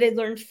what I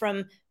learned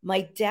from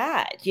my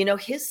dad,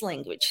 his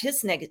language,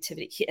 his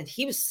negativity. And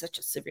he was such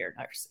a severe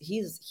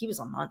narcissist. He was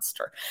a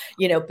monster,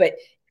 but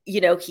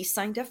he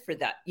signed up for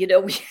that.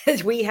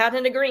 We had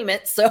an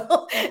agreement.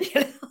 So,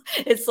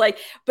 it's like,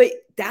 but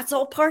that's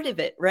all part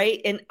of it.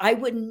 Right. And I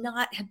would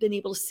not have been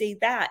able to say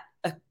that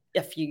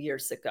a few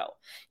years ago,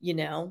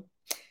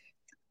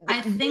 I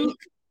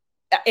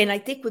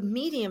think with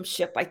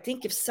mediumship, I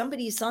think if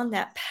somebody's on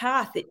that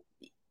path,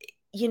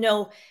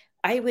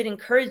 I would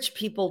encourage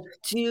people,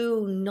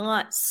 do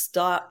not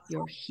stop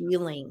your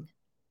healing.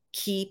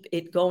 keep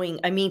it going.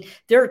 I mean,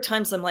 there are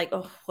times I'm like,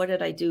 oh, what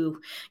did I do?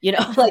 You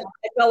know, like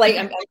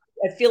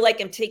I feel like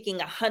I'm taking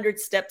 100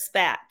 steps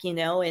back, you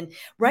know, and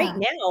right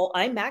now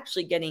I'm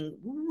actually getting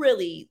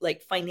really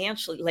like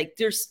financially, like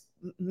there's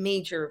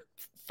major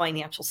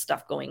financial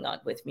stuff going on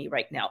with me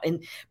right now.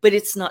 But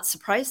it's not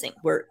surprising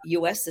where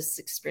US is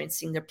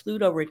experiencing their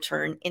Pluto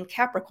return in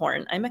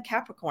Capricorn. I'm a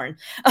Capricorn.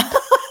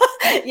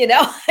 You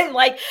know, I'm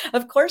like,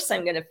 of course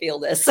I'm going to feel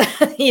this.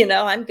 You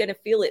know, I'm going to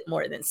feel it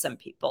more than some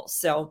people.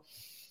 So,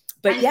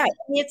 but yeah,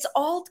 it's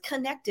all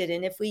connected.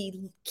 And if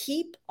we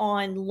keep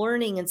on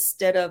learning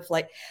instead of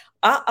like,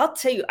 I'll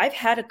tell you, I've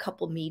had a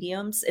couple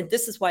mediums, and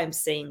this is why I'm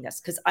saying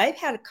this, because I've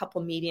had a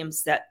couple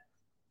mediums that,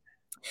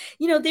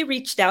 you know, they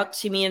reached out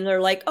to me and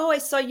they're like, oh, I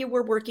saw you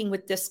were working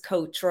with this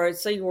coach, or I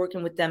saw you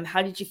working with them.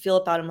 How did you feel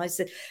about them? I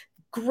said,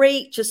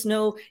 great. Just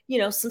know, you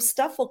know, some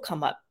stuff will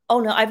come up. Oh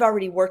no, I've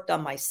already worked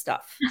on my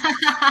stuff.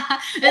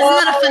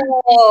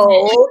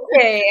 Oh,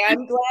 okay.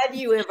 I'm glad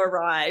you have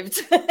arrived.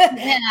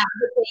 Yeah.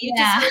 You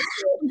just,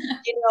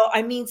 you know,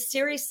 I mean,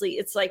 seriously,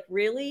 it's like,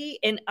 really?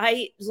 And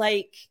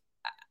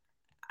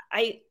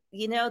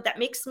you know, that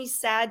makes me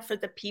sad for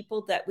the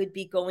people that would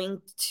be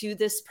going to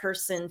this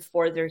person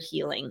for their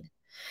healing.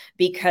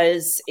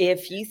 Because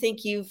if you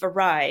think you've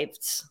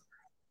arrived,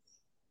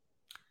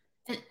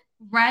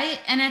 right,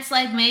 and it's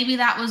like maybe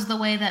that was the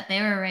way that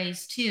they were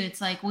raised too.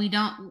 It's like we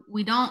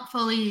don't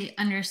fully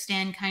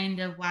understand kind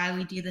of why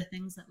we do the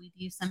things that we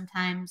do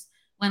sometimes.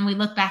 When we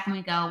look back and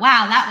we go,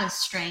 wow, that was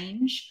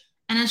strange.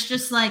 And it's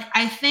just like,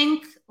 I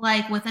think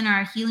like within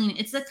our healing,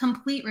 it's a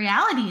complete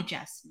reality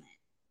adjustment.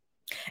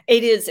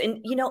 It is. And,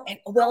 you know,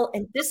 well,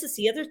 and this is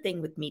the other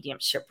thing with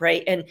mediumship,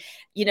 right? And,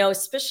 you know,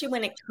 especially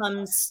when it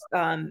comes,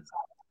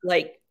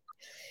 like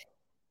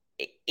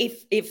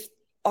if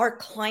our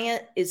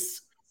client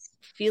is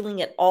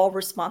feeling at all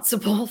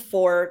responsible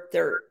for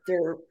their,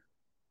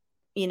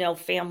 you know,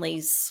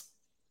 family's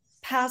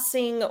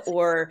passing,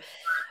 or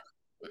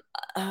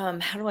how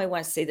do I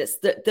want to say this?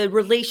 The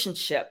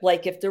relationship,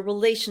 like if the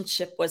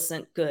relationship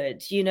wasn't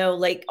good, you know,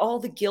 like all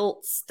the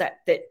guilts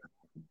that,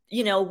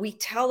 you know, we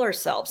tell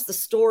ourselves, the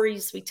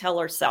stories we tell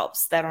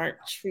ourselves that aren't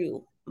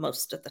true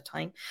most of the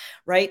time,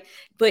 right?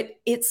 But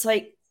it's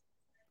like,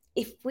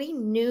 if we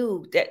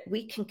knew that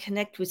we can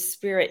connect with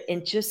spirit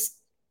and just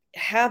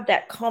have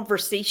that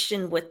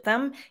conversation with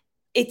them,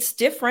 it's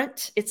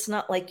different. It's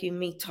not like you and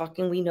me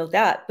talking, we know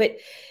that. But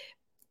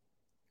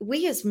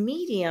we as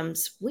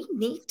mediums, we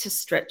need to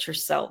stretch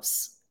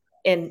ourselves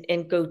and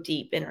go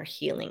deep in our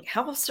healing.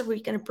 How else are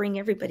we going to bring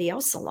everybody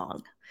else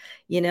along?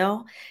 You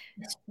know?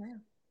 It's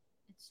true.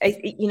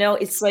 You know,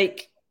 it's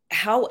like,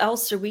 how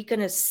else are we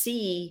going to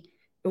see?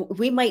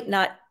 We might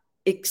not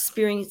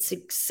experience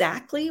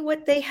exactly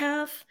what they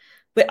have,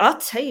 but I'll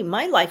tell you,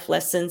 my life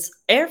lessons,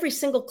 every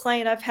single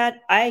client I've had,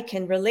 I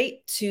can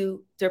relate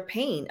to their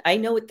pain. I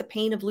know what the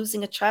pain of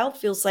losing a child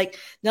feels like.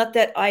 Not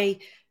that I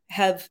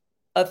have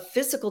a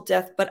physical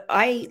death, but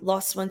I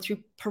lost one through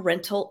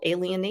parental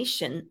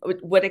alienation,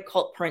 what I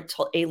call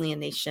parental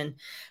alienation.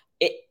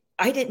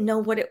 I didn't know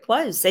what it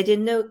was. I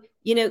didn't know,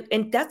 you know,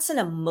 and that's an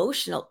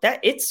emotional, that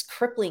it's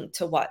crippling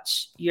to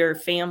watch your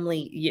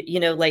family, you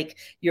know, like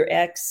your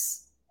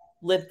ex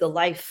live the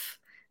life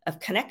of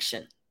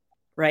connection,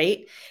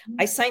 right?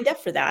 I signed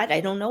up for that.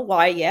 I don't know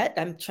why yet.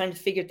 I'm trying to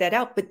figure that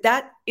out, but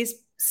that is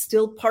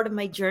still part of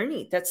my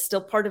journey. That's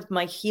still part of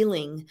my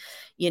healing,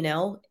 you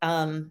know?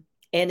 And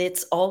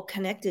it's all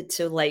connected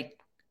to like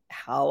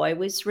how I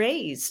was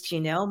raised,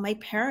 you know, my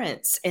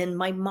parents and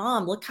my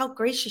mom. Look how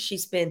gracious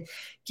she's been,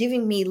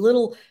 giving me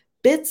little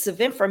bits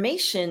of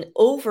information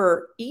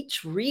over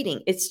each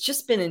reading. It's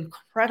just been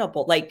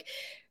incredible. Like,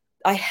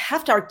 I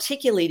have to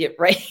articulate it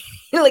right.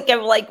 Like,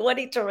 I'm like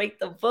wanting to write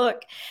the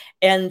book.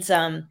 And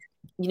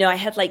you know, I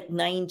had like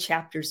 9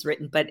 chapters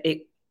written, but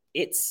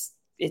it's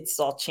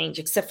all changed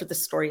except for the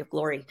story of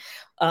glory.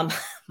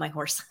 My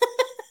horse.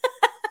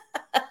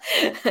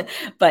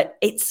 But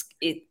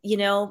you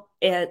know,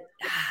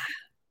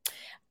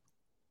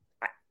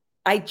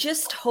 I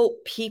just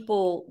hope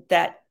people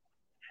that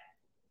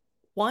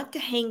want to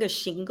hang a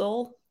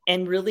shingle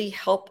and really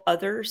help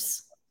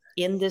others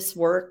in this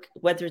work,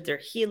 whether they're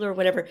healer or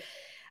whatever,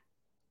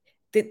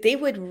 that they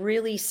would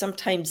really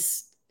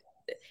sometimes,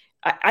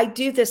 I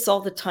do this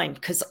all the time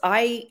because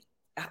my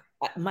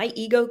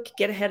ego can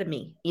get ahead of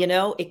me, you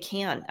know, it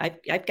can.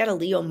 I've got a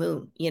Leo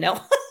moon, you know.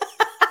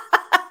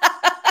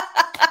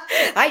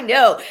 I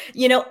know,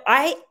 you know,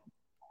 I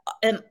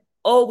am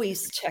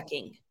always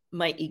checking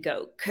my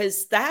ego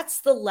because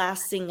that's the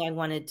last thing I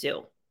want to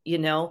do, you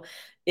know,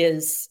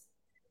 is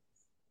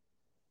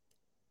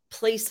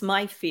place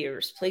my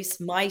fears, place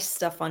my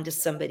stuff onto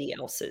somebody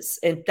else's.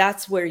 And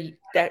that's where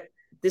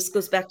this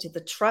goes back to the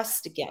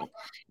trust again.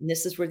 And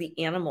this is where the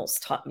animals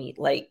taught me,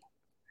 like,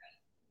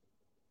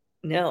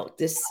 no,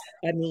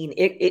 I mean,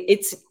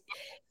 it's,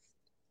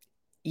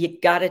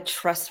 you got to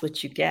trust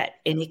what you get.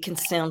 And it can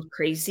sound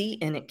crazy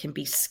and it can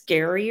be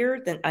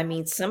scarier than, I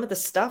mean, some of the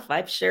stuff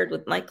I've shared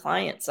with my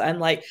clients, I'm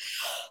like,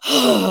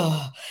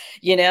 oh,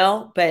 you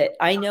know, but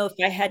I know if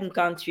I hadn't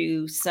gone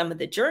through some of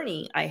the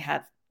journey I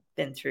have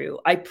been through,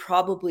 I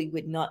probably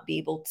would not be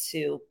able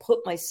to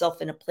put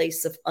myself in a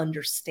place of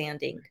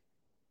understanding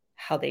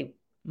how they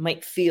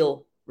might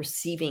feel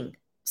receiving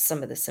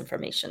some of this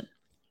information.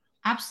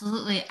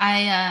 Absolutely.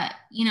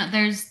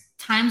 There's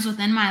times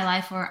within my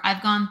life where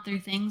I've gone through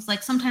things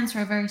like sometimes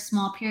for a very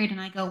small period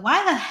and I go,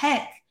 why the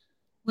heck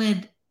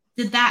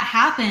did that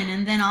happen?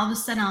 And then all of a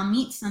sudden I'll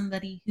meet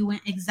somebody who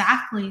went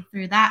exactly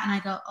through that. And I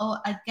go, oh,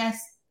 I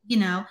guess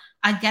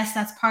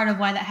that's part of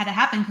why that had to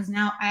happen. Because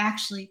now I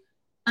actually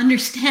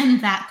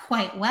understand that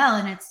quite well.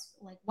 And it's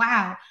like,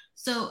 wow.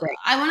 So Right.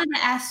 I wanted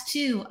to ask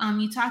too,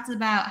 you talked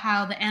about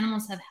how the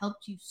animals have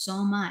helped you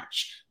so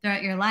much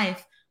throughout your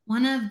life.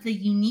 One of the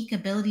unique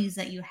abilities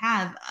that you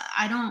have,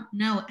 I don't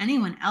know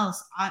anyone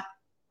else,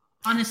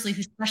 honestly,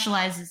 who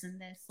specializes in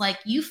this. Like,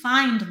 you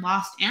find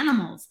lost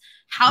animals.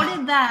 How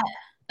did that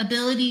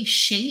ability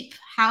shape?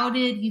 How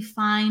did you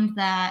find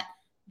that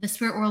the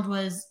spirit world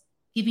was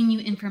giving you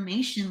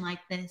information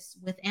like this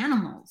with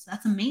animals?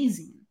 That's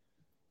amazing.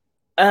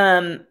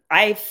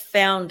 I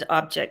found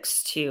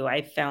objects too.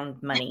 I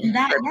found money.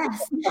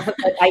 Yes. But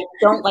I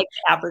don't like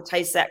to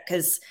advertise that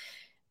because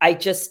I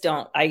just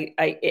don't.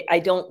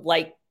 I don't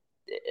like.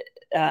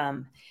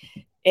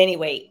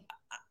 Anyway,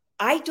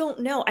 I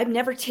don't know. I've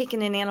never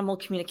taken an animal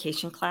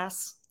communication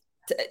class.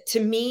 To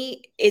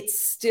me,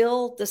 it's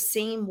still the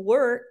same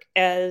work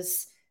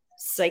as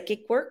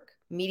psychic work,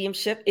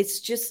 mediumship. It's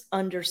just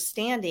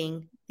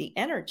understanding the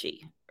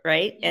energy,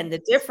 right? And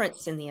the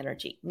difference in the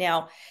energy.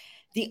 Now,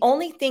 the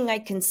only thing I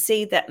can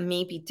say that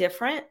may be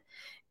different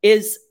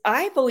is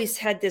I've always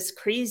had this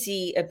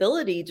crazy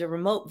ability to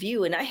remote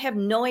view, and I have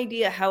no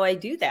idea how I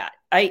do that.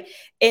 And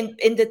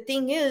the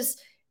thing is,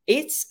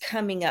 it's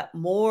coming up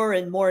more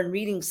and more in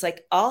readings.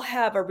 Like, I'll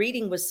have a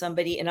reading with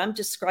somebody and I'm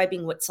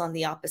describing what's on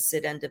the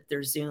opposite end of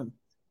their Zoom.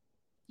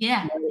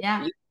 Yeah.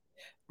 Yeah.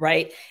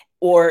 Right.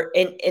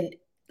 And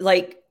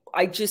like,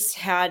 I just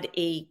had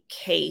a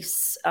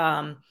case.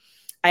 I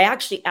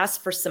actually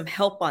asked for some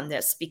help on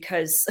this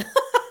because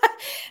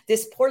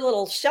this poor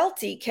little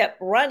Sheltie kept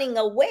running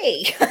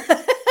away.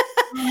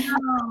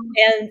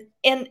 And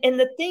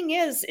the thing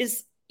is,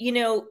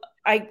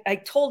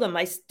 I told him,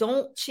 I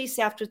don't chase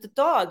after the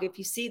dog. If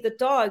you see the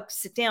dog,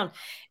 sit down,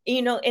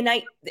 and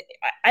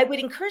I would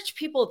encourage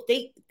people,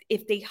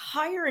 if they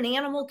hire an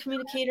animal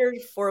communicator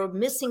for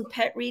missing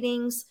pet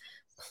readings,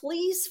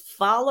 please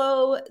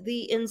follow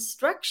the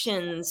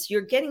instructions.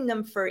 You're getting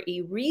them for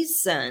a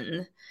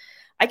reason.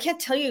 I can't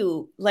tell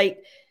you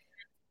like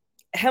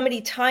how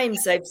many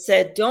times I've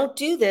said, don't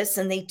do this,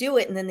 and they do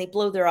it, and then they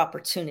blow their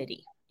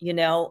opportunity,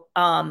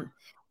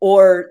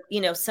 or,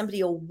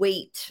 somebody will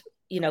wait,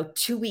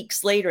 2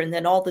 weeks later, and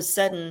then all of a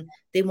sudden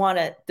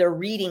they're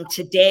reading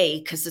today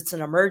because it's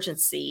an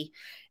emergency,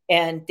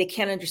 and they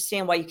can't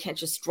understand why you can't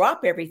just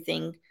drop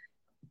everything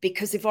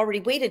because they've already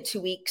waited 2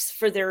 weeks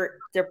for their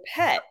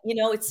pet.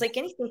 It's like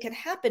anything can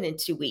happen in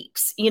 2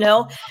 weeks.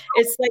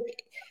 It's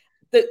like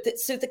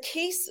so the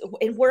case,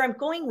 and where I'm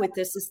going with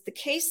this is the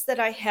case that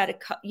I had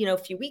a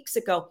few weeks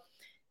ago.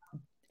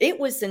 It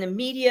was an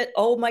immediate,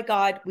 oh my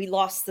God, we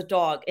lost the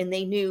dog. And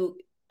they knew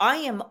I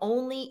am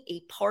only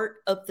a part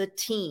of the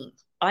team.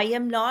 I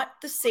am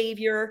not the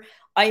savior.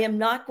 I am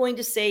not going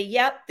to say,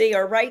 yep, they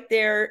are right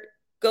there.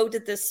 Go to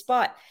this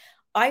spot.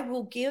 I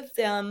will give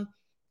them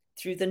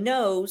through the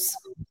nose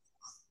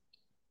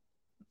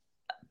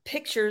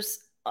pictures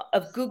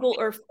of Google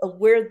Earth of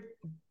where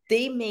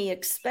they may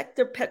expect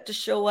their pet to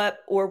show up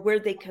or where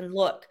they can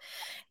look.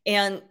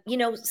 And,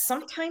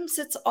 sometimes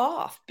it's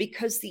off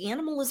because the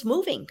animal is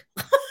moving.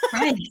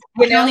 Right.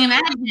 I can only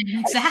imagine.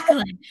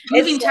 Exactly.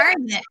 Moving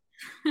target.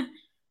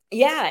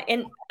 Yeah.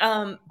 And,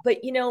 but,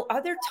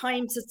 other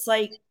times it's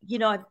like,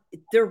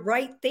 they're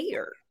right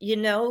there,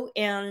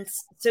 and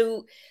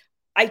so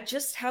I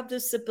just have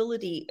this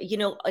ability,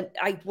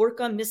 I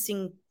work on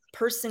missing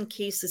person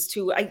cases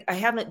too. I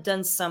haven't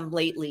done some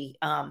lately.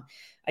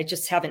 I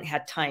just haven't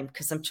had time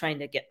because I'm trying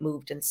to get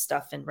moved and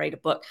stuff and write a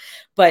book.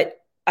 But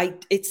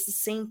it's the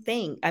same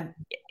thing.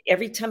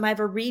 Every time I have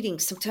a reading,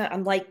 sometimes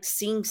I'm like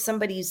seeing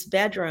somebody's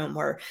bedroom,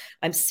 or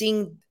I'm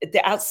seeing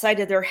the outside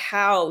of their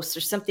house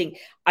or something.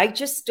 I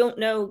just don't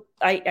know.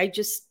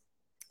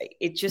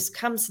 It just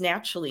comes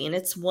naturally, and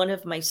it's one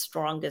of my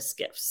strongest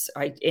gifts.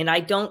 And I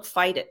don't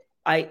fight it.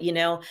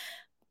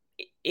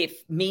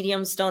 If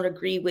mediums don't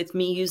agree with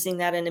me using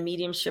that in a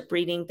mediumship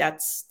reading,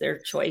 that's their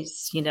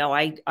choice.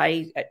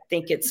 I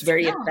think it's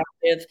very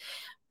effective.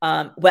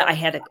 Well, I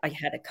had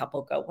a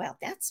couple go, well,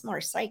 that's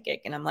more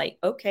psychic. And I'm like,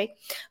 okay.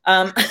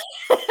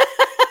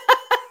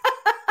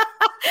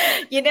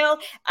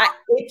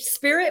 If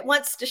spirit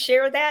wants to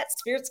share that,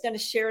 spirit's going to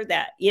share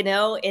that,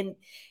 and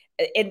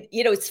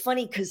it's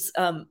funny because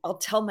I'll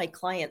tell my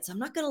clients, I'm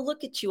not going to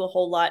look at you a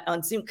whole lot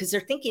on Zoom because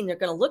they're thinking they're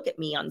going to look at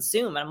me on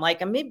Zoom. And I'm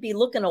like, I may be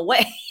looking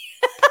away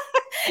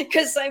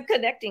because I'm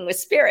connecting with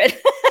spirit.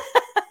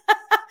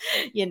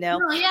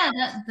 Well, yeah,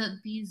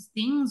 these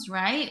things,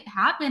 right,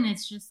 happen.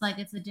 It's just like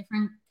it's a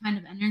different kind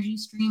of energy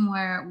stream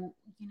where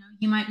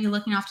you might be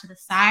looking off to the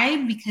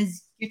side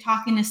because you're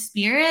talking to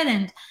spirit,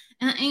 and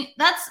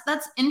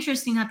that's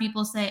interesting how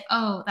people say,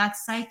 oh,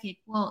 that's psychic.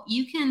 Well,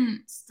 you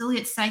can still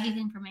get psychic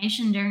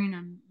information during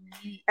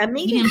a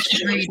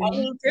mediumship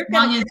reading. As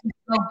long as you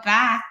go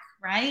back,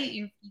 right?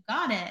 You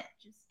got it.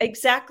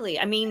 Exactly.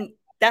 I mean,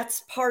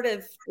 that's part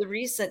of the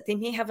reason they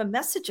may have a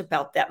message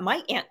about that.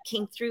 My aunt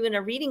came through in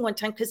a reading one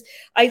time because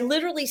I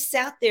literally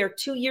sat there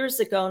 2 years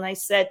ago and I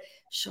said,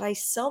 should I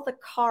sell the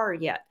car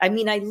yet? I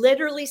mean, I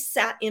literally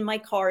sat in my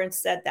car and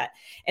said that.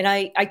 And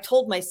I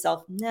told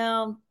myself,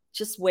 no,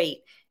 just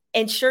wait.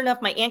 And sure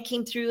enough, my aunt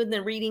came through in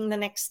the reading the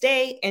next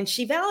day and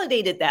she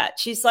validated that.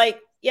 She's like,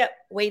 yep,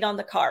 wait on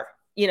the car,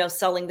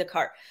 selling the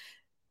car.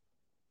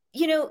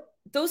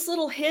 Those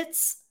little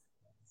hits,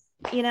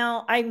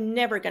 I'm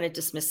never going to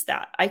dismiss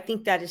that. I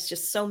think that is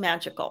just so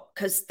magical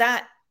because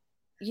that,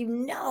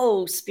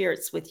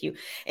 spirit's with you.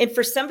 And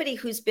for somebody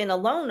who's been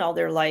alone all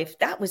their life,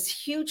 that was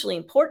hugely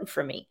important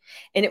for me.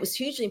 And it was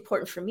hugely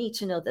important for me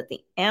to know that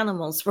the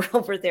animals were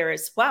over there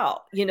as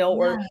well,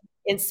 or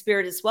in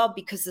spirit as well,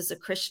 because as a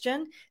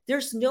Christian,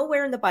 there's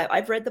nowhere in the Bible.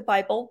 I've read the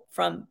Bible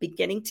from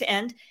beginning to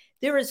end.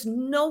 There is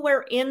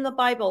nowhere in the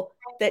Bible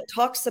that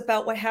talks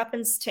about what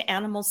happens to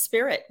animal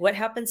spirit, what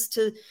happens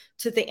to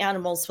the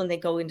animals when they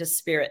go into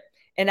spirit.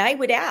 And I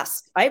would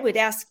ask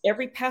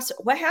every pastor,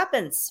 what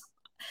happens?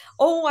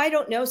 Oh, I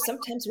don't know.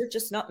 Sometimes we're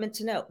just not meant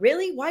to know.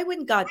 Really? Why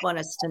wouldn't God want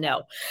us to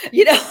know?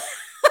 They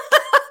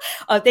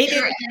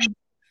didn't.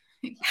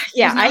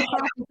 Yeah, I had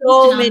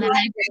so many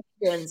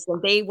questions,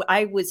 and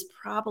I was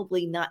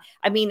probably not.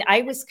 I mean,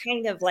 I was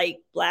kind of like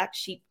black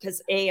sheep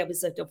because I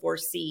was a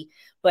divorcee,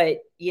 but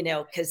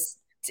because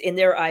in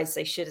their eyes,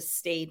 I should have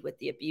stayed with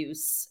the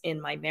abuse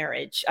in my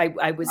marriage.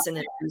 I was in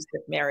an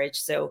abusive marriage,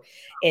 so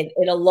in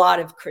a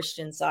lot of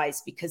Christians'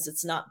 eyes, because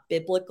it's not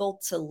biblical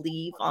to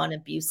leave on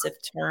abusive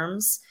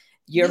terms.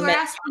 You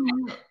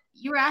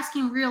were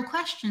asking real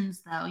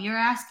questions, though. You're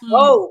asking.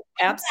 Oh,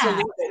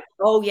 absolutely. Yeah.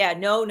 Oh, yeah.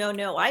 No.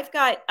 I've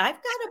got a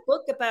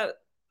book about.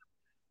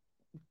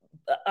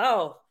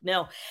 Oh,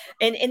 no.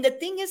 And the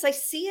thing is, I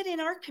see it in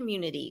our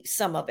community,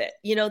 some of it,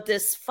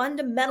 this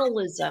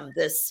fundamentalism,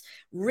 this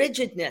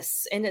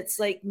rigidness. And it's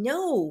like,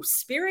 no,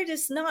 spirit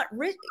is not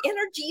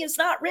energy is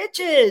not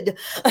rigid.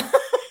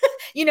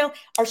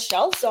 Our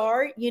shells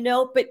are,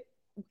 but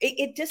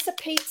it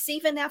dissipates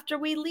even after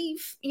we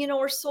leave,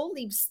 our soul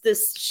leaves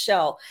this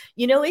shell,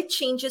 it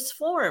changes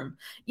form,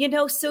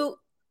 so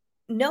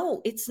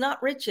no, it's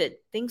not rigid.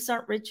 Things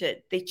aren't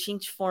rigid. They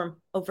change form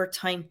over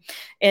time.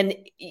 And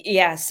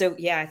yeah, so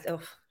yeah,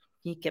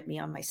 you get me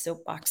on my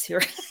soapbox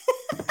here.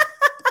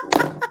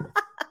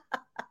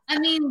 I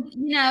mean,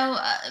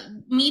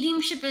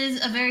 mediumship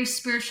is a very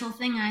spiritual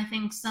thing. I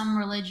think some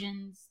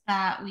religions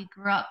that we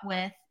grew up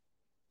with,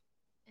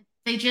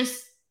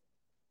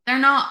 they're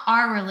not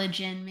our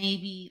religion.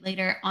 Maybe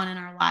later on in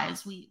our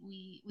lives,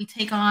 we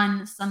take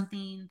on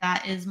something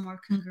that is more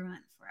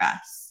congruent for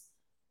us.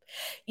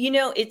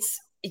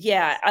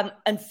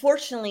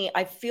 Unfortunately,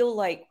 I feel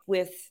like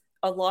with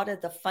a lot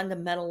of the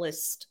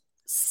fundamentalist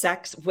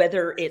sects,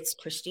 whether it's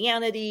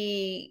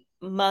Christianity,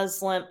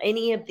 Muslim, Islam,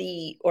 any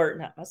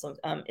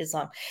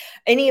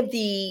of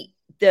the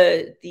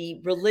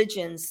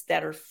religions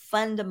that are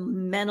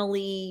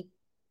fundamentally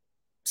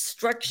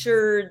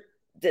structured,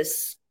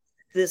 this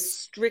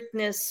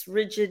strictness,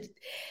 rigid,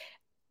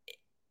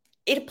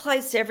 it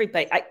applies to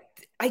everybody.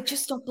 I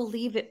just don't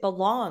believe it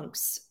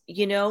belongs.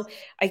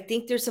 I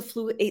think there's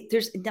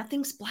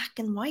nothing's black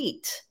and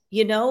white,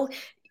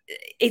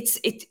 it's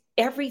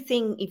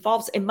everything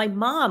evolves. And my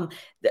mom,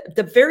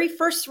 the very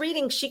first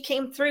reading she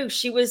came through,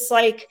 she was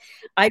like,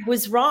 I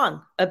was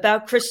wrong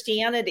about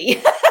Christianity.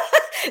 And,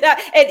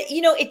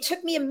 it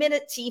took me a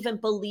minute to even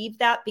believe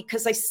that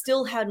because I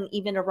still hadn't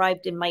even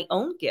arrived in my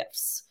own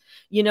gifts.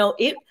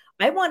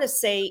 I want to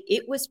say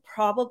it was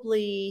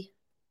probably,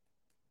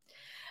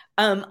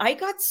 I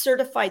got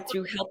certified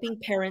through Helping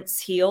Parents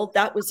Heal.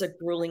 That was a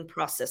grueling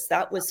process.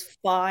 That was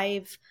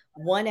 5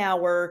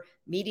 1-hour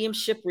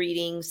mediumship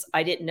readings.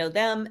 I didn't know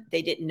them.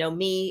 They didn't know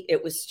me.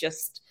 It was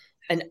just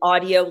an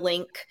audio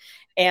link.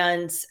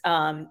 And,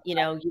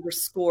 you were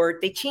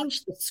scored. They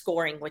changed the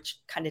scoring, which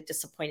kind of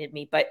disappointed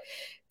me, but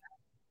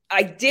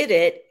I did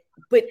it.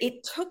 But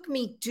it took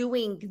me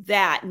doing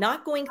that,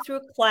 not going through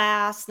a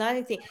class, not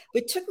anything,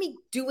 but it took me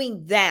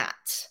doing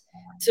that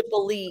to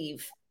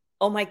believe,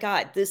 oh my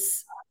God,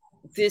 this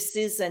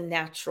is a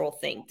natural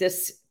thing.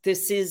 This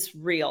is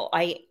real.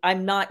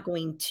 I'm not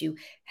going to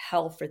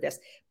hell for this.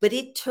 But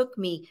it took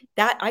me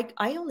that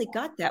I only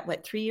got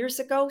that 3 years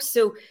ago.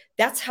 So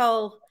that's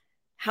how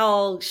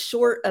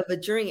short of a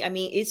journey. I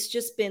mean, it's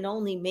just been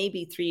only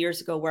maybe 3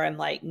 years ago where I'm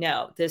like,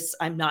 no,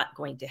 I'm not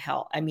going to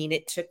hell. I mean,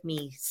 it took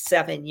me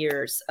 7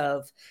 years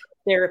of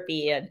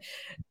therapy and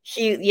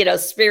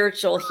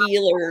spiritual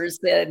healers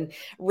and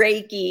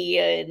Reiki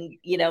and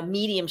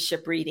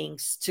mediumship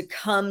readings to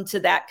come to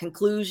that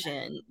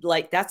conclusion.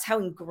 Like, that's how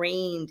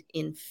ingrained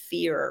in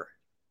fear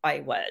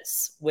I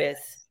was with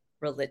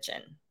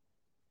religion.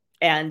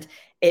 And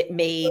it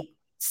made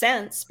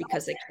sense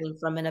because I came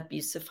from an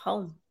abusive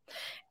home.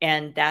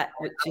 And that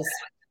would just,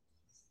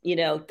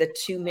 the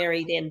two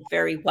married in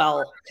very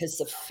well because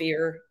of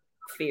fear.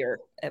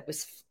 It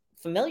was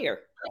familiar.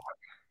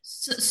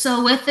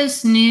 So with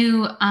this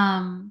new,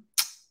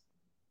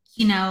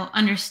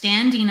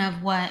 understanding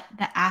of what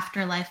the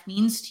afterlife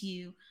means to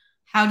you,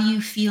 how do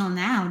you feel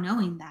now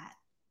knowing that?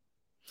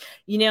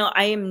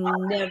 I am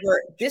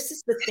never, this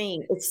is the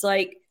thing. It's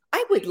like,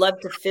 I would love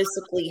to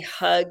physically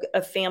hug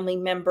a family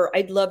member.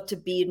 I'd love to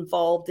be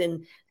involved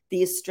in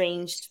the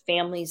estranged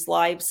families'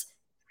 lives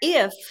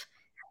if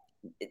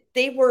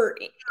they were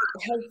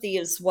healthy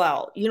as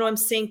well. You know what I'm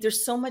saying?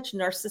 There's so much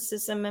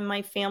narcissism in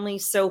my family.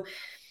 So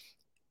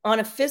on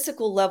a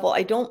physical level,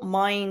 I don't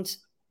mind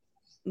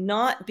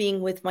not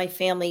being with my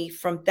family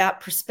from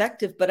that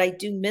perspective, but I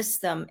do miss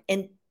them.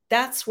 And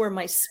that's where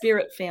my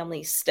spirit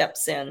family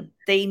steps in.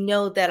 They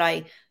know that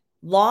I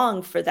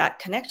long for that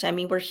connection. I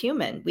mean, we're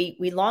human.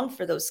 We long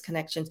for those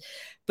connections,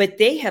 but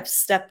they have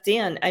stepped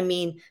in. I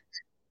mean,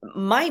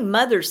 my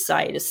mother's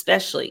side,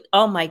 especially,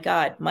 oh my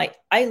God,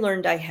 I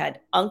learned I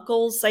had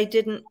uncles I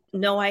didn't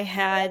know I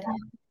had,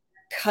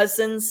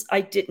 cousins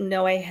I didn't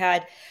know I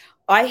had.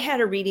 I had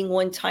a reading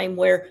one time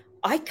where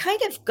I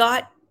kind of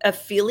got a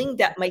feeling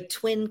that my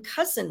twin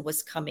cousin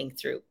was coming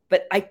through,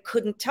 but I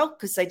couldn't tell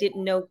because I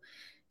didn't know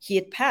he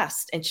had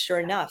passed. And sure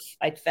enough,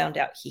 I'd found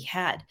out he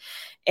had.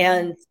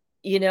 And,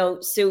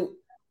 so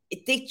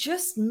they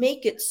just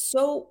make it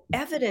so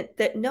evident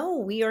that no,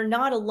 we are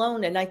not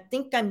alone. And I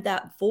think I'm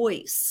that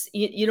voice.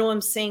 You know what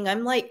I'm saying?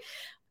 I'm like,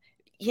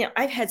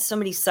 I've had so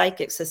many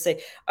psychics that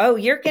say, oh,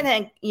 you're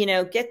going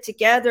to, get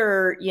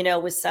together,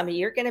 with somebody,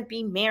 you're going to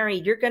be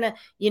married. You're going to,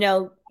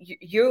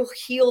 you'll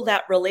heal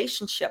that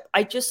relationship.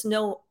 I just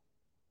know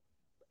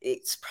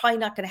it's probably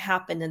not going to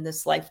happen in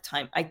this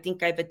lifetime. I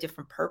think I have a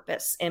different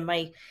purpose, and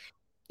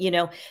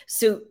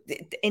so,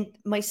 and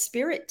my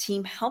spirit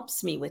team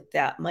helps me with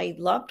that. My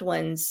loved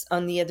ones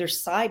on the other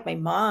side, my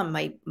mom,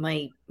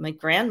 my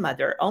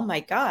grandmother, oh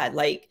my God,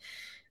 like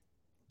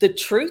the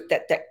truth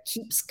that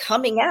keeps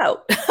coming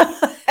out.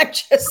 I'm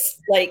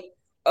just like,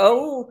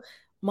 oh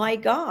my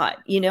God,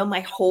 my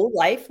whole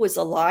life was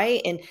a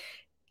lie. And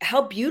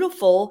how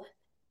beautiful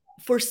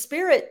for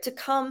spirit to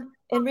come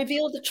and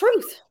reveal the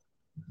truth.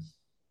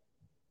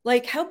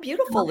 Like, how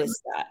beautiful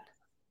is that?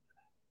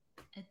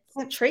 I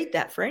can't trade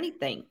that for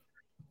anything.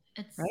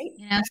 It's right.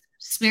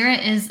 Spirit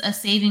is a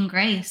saving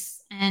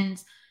grace,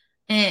 and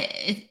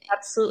it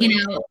Absolutely.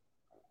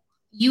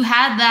 You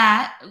had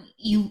that,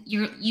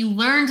 you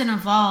learned and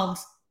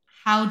evolved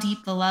how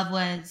deep the love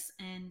was,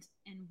 and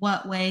in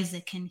what ways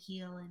it can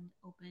heal and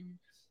open,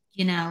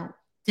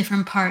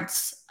 different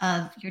parts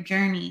of your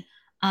journey.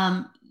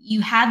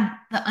 You had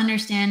the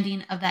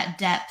understanding of that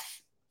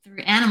depth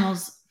through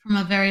animals from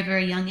a very,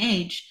 very young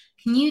age.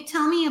 Can you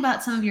tell me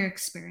about some of your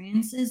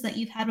experiences that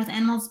you've had with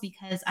animals?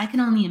 Because I can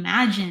only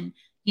imagine,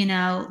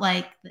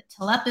 like the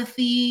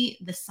telepathy,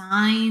 the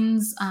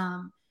signs,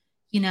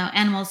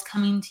 animals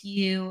coming to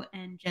you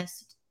and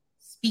just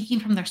speaking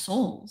from their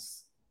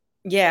souls.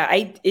 Yeah,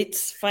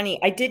 it's funny.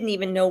 I didn't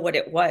even know what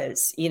it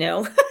was,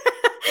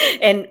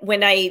 And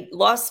when I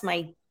lost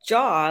my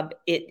job,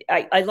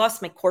 I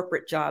lost my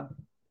corporate job,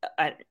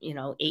 8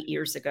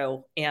 years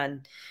ago.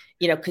 And,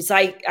 because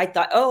I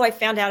thought, oh, I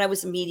found out I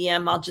was a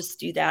medium. I'll just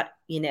do that,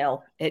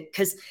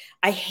 because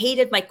I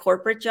hated my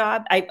corporate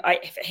job. I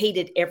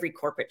hated every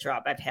corporate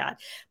job I've had,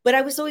 but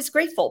I was always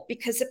grateful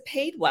because it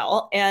paid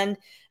well. And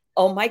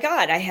oh my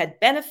God, I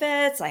had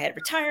benefits, I had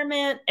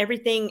retirement,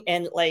 everything.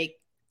 And like,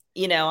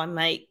 I'm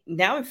like,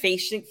 now I'm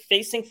facing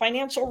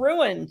financial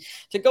ruin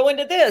to go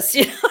into this.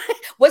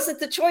 Wasn't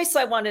the choice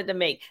I wanted to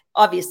make.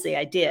 Obviously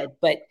I did,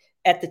 but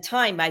at the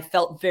time I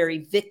felt very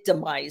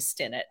victimized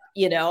in it.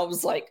 I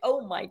was like,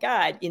 oh my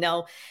God,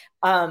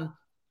 I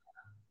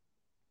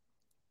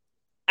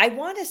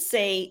want to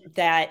say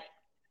that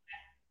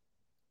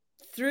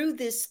through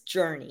this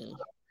journey,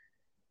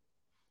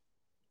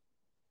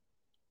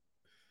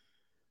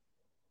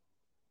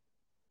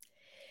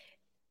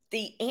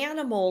 the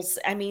animals,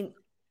 I mean,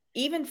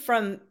 even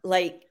from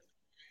like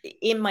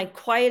in my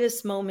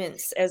quietest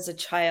moments as a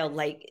child,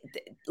 like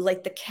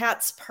the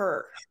cat's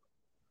purr,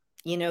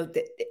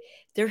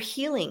 they're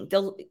healing.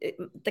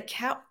 The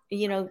cat,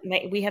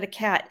 we had a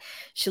cat.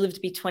 She lived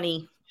to be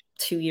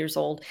 22 years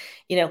old.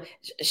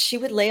 She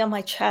would lay on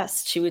my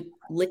chest. She would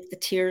lick the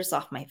tears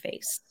off my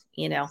face.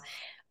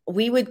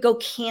 We would go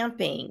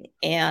camping,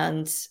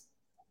 and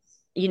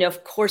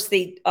of course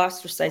they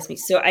ostracized me.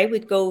 So I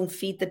would go and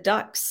feed the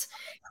ducks,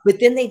 but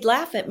then they'd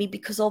laugh at me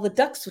because all the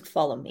ducks would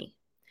follow me.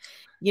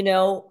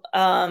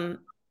 The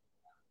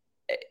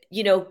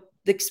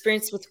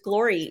experience with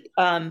Glory,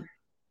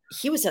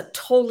 he was a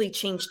totally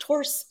changed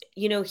horse.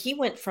 He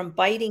went from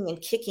biting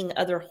and kicking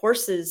other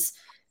horses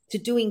to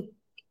doing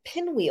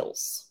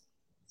pinwheels.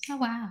 Oh,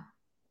 wow.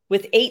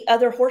 With 8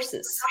 other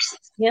horses,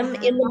 him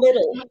in the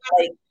middle,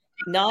 like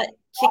not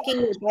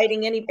kicking or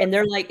biting any. And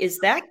they're like, is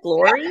that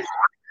Glory?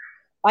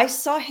 I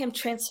saw him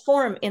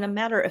transform in a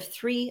matter of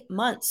 3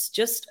 months,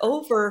 just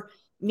over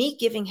me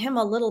giving him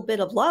a little bit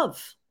of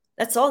love.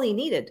 That's all he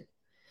needed.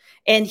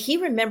 And he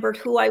remembered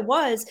who I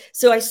was.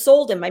 So I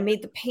sold him. I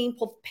made the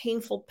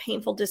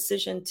painful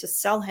decision to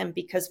sell him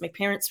because my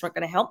parents weren't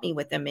going to help me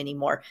with him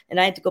anymore. And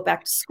I had to go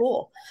back to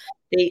school.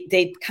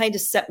 They kind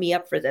of set me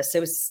up for this.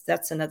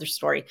 That's another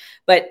story.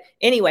 But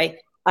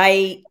anyway,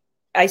 I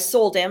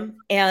sold him,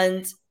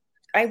 and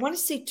I want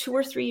to say 2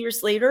 or 3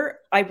 years later,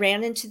 I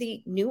ran into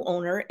the new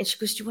owner, and she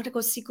goes, "Do you want to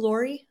go see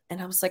Glory?" And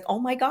I was like, "Oh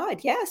my God,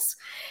 yes."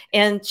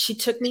 And she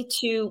took me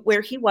to where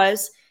he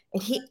was,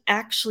 and he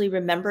actually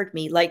remembered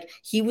me. Like,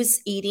 he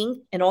was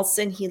eating, and all of a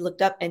sudden he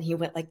looked up and he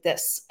went like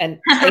this. And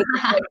it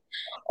was like,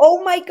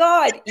 oh my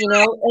God,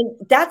 and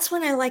that's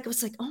when I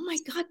was like, oh my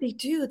God,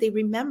 they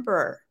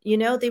remember,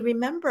 they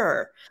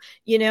remember,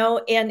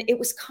 and it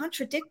was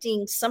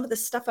contradicting some of the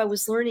stuff I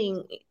was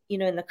learning,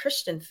 in the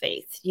Christian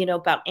faith,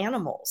 about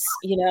animals,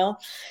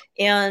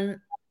 and,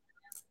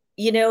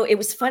 it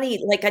was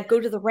funny. Like, I'd go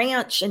to the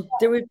ranch and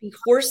there would be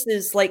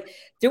horses. Like,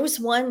 there was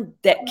one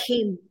that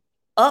came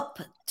up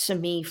to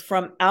me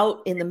from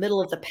out in the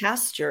middle of the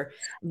pasture.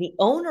 The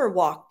owner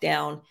walked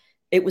down.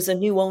 It was a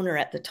new owner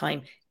at the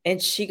time. And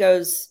she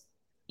goes,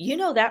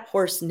 that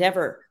horse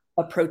never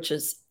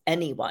approaches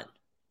anyone.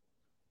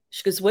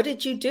 She goes, "What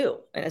did you do?"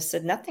 And I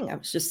said, "Nothing. I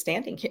was just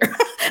standing here."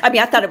 I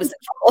mean, I thought it was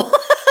trouble.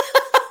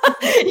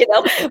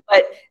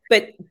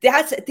 but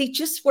they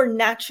just were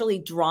naturally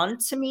drawn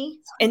to me,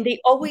 and they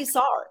always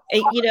are.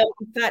 And, in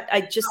fact,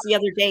 the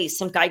other day,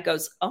 some guy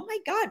goes, "Oh my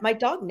God, my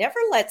dog never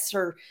lets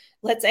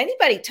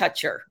anybody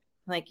touch her."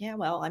 I'm like, yeah,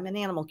 well, I'm an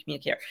animal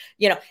communicator.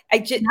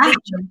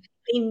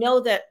 They know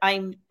that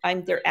I'm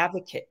their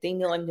advocate. They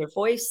know I'm their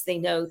voice. They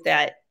know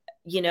that,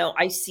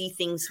 I see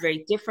things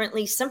very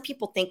differently. Some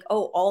people think,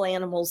 oh, all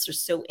animals are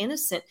so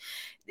innocent.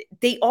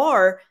 They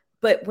are,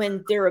 but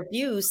when they're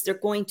abused, they're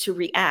going to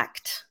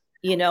react,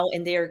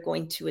 and they're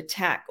going to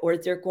attack, or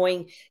they're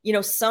going,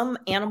 some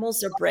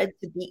animals are bred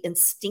to be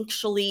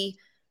instinctually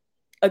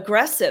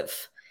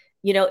aggressive.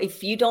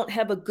 If you don't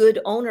have a good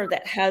owner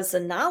that has a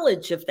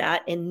knowledge of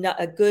that and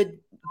a good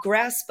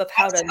grasp of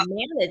how to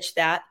manage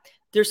that,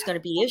 there's going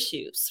to be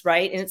issues,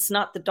 right? And it's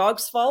not the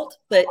dog's fault,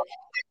 but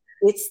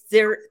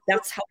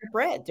that's how they're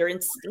bred. They're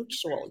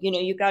instinctual.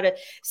 You got to,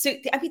 so,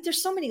 I mean,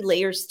 there's so many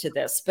layers to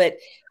this, but,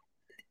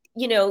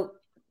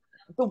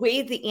 the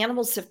way the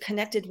animals have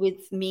connected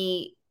with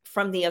me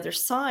from the other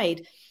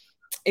side,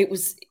 it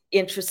was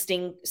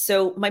interesting.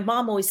 So my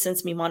mom always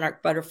sends me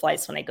monarch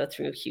butterflies when I go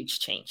through a huge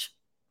change.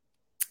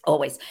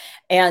 Always.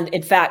 And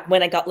in fact,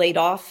 when I got laid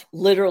off,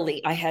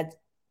 literally I had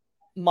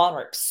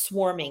monarchs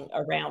swarming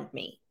around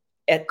me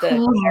at the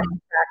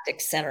chiropractic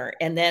center.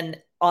 And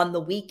then on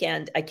the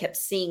weekend, I kept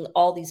seeing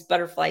all these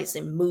butterflies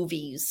in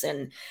movies,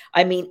 and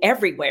I mean,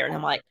 everywhere. And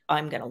I'm like,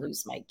 I'm going to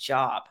lose my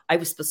job. I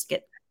was supposed to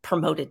get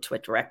promoted to a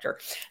director.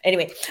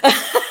 Anyway,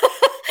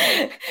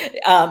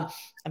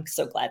 I'm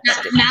so glad.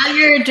 Now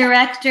you're a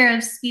director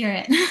of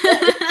spirit.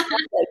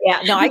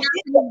 Yeah, no, I did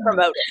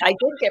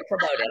get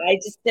promoted. I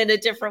just in a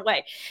different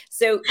way.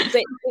 So, but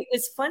it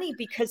was funny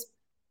because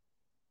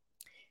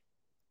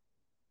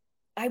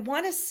I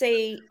want to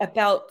say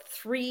about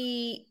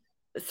 3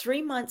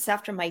 months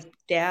after my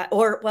dad,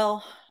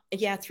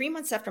 3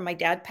 months after my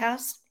dad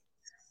passed,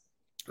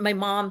 my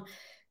mom,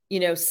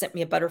 sent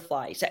me a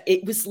butterfly.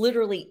 It was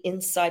literally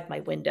inside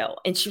my window,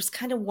 and she was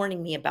kind of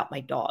warning me about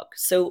my dog.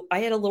 So I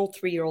had a little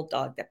 3-year-old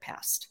dog that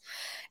passed,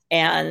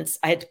 and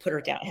I had to put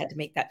her down. I had to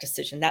make that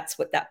decision. That's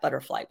what that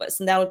butterfly was.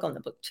 And that would go in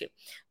the book too.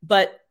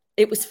 But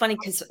it was funny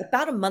because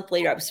about a month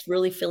later, I was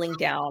really feeling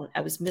down.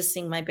 I was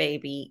missing my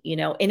baby,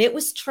 and it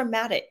was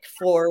traumatic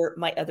for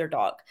my other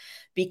dog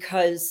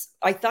because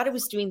I thought I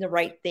was doing the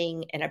right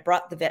thing. And I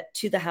brought the vet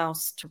to the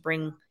house to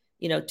bring,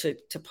 to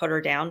put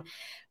her down.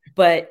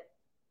 But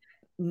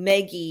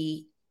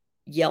Maggie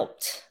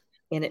yelped,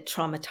 and it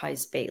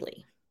traumatized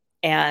Bailey.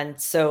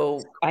 And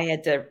so I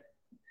had to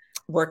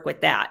work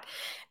with that.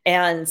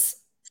 And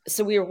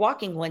so we were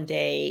walking one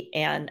day,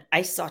 and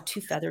I saw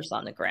 2 feathers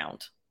on the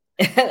ground.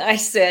 And I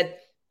said,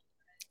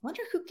 "I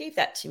wonder who gave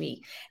that to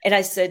me." And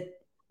I said,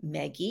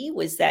 "Maggie,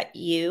 was that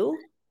you?"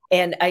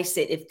 And I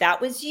said, "If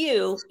that was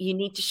you, you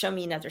need to show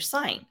me another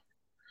sign."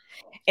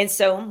 And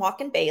so I'm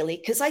walking Bailey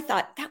because I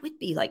thought that would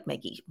be like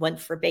Maggie, one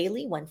for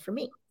Bailey, one for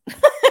me.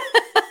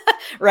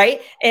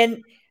 Right.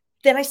 And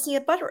then I see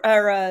a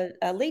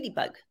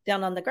ladybug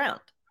down on the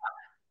ground.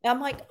 And I'm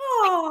like,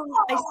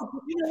 "Oh," I said,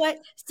 "You know what?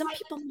 Some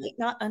people might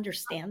not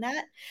understand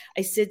that."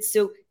 I said,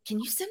 "So can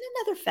you send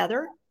another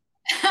feather?"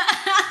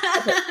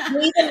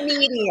 Need a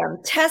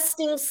medium,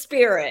 testing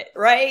spirit,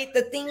 right?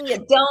 The thing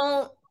you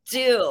don't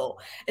do.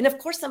 And of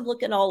course, I'm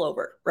looking all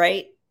over,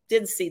 right?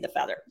 Didn't see the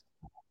feather.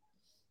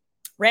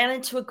 Ran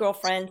into a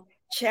girlfriend,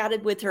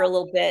 chatted with her a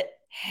little bit,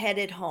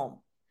 headed home.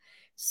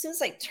 As soon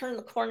as I turned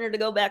the corner to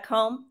go back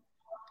home,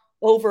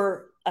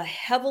 over a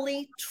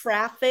heavily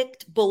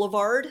trafficked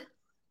boulevard,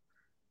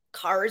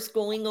 cars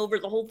going over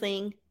the whole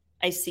thing,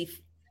 I see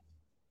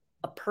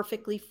a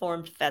perfectly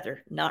formed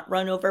feather, not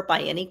run over by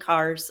any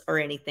cars or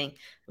anything.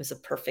 It was a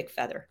perfect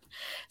feather.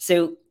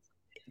 So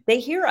they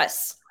hear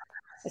us.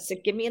 I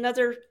said, "Give me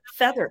another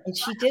feather." And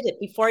she did it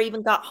before I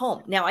even got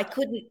home. Now, I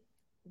couldn't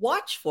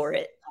watch for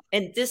it.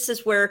 And this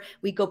is where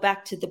we go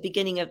back to the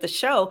beginning of the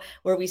show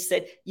where we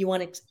said you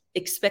want to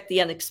expect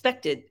the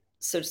unexpected,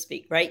 so to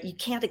speak, right? You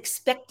can't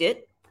expect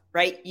it,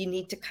 right? You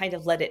need to kind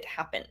of let it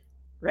happen,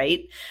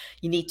 right?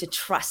 You need to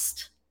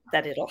trust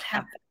that it'll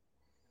happen.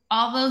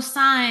 All those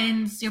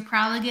signs you're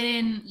probably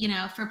getting,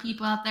 for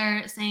people out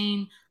there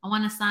saying, I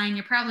want a sign,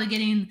 you're probably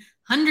getting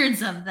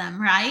hundreds of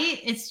them, right?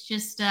 It's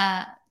just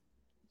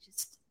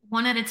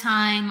one at a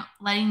time,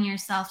 letting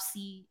yourself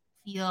see,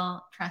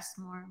 feel, trust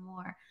more and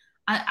more.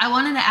 I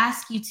wanted to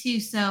ask you too.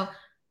 So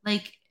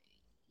like,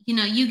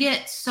 you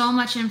get so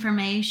much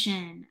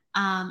information,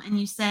 and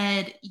you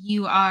said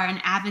you are an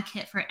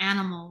advocate for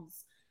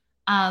animals.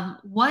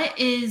 What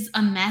is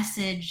a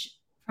message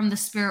from the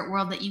spirit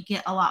world that you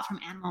get a lot from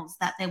animals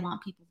that they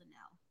want people to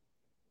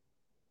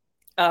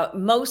know?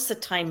 Most of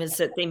the time is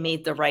that they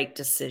made the right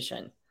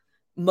decision.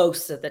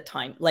 Most of the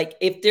time. Like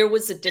if there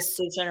was a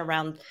decision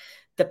around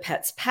the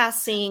pet's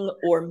passing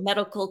or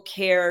medical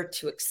care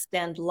to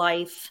extend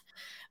life,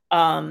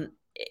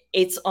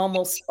 it's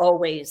almost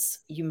always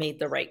you made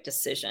the right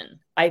decision.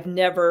 I've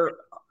never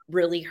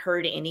really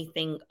heard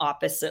anything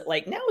opposite,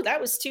 like, no, that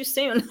was too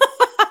soon.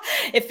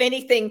 If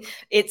anything,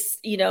 it's,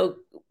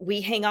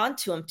 we hang on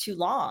to them too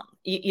long.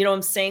 You know what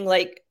I'm saying?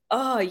 Like,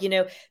 oh,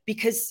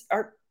 because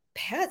our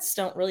pets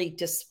don't really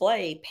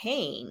display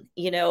pain.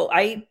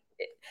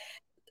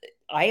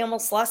 I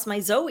almost lost my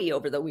Zoe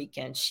over the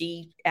weekend.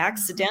 She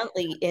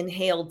accidentally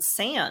inhaled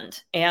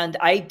sand, and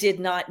I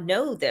did not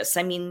know this.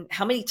 I mean,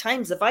 how many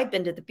times have I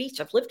been to the beach?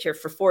 I've lived here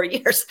for 4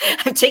 years.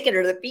 I've taken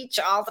her to the beach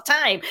all the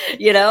time,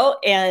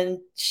 and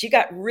she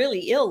got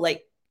really ill,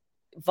 like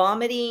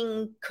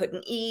vomiting,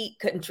 couldn't eat,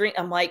 couldn't drink.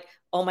 I'm like,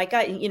 oh my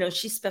God,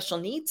 she's special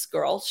needs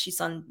girl. She's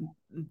on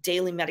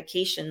daily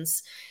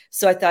medications.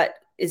 So I thought,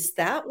 is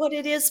that what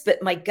it is?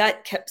 But my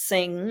gut kept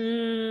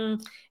saying,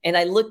 and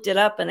I looked it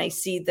up and I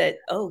see that,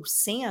 oh,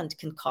 sand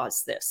can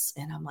cause this.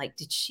 And I'm like,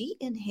 did she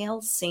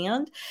inhale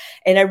sand?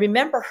 And I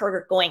remember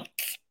her going,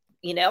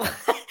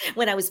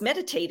 when I was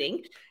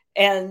meditating,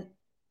 and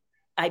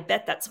I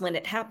bet that's when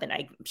it happened.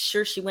 I'm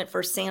sure she went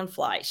for a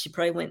sandfly. She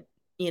probably went,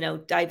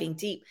 diving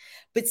deep.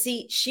 But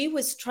see, she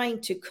was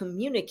trying to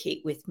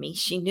communicate with me.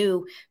 She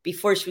knew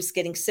before she was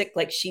getting sick,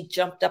 like she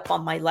jumped up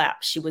on my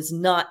lap. She was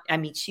not,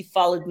 she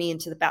followed me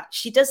into the back.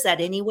 She does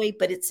that anyway,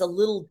 but it's a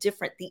little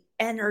different. The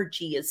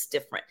energy is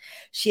different.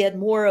 She had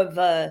more of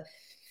a,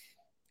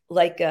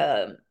 I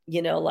don't,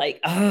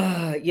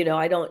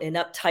 an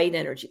uptight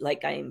energy,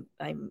 like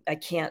I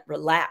can't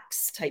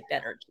relax type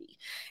energy.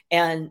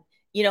 And,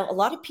 a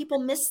lot of people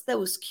miss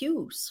those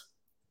cues.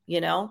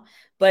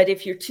 But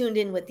if you're tuned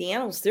in with the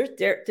animals,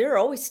 they're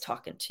always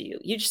talking to you.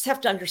 You just have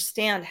to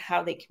understand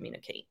how they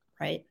communicate,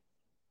 right?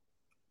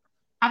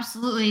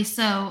 Absolutely.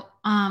 So,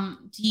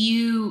 do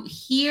you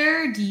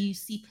hear? Do you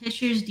see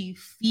pictures? Do you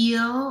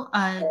feel?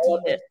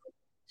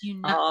 Do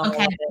you know?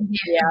 Okay.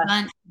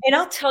 Yeah. And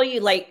I'll tell you,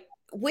 like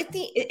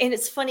and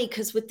it's funny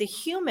because with the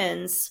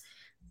humans,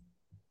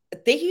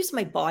 they use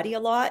my body a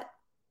lot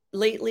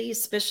lately,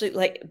 especially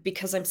like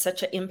because I'm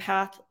such an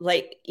empath.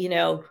 Like,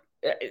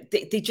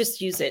 they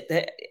just use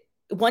it.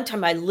 One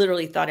time I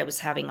literally thought I was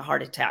having a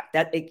heart attack.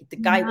 The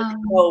guy was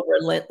so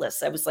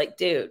relentless. I was like,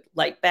 dude,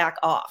 like back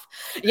off.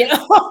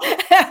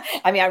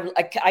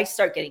 I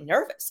start getting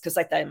nervous because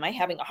I thought, am I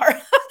having a heart?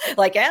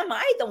 Like, am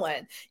I the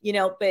one?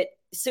 But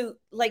so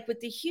like with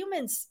the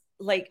humans,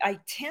 like I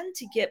tend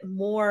to get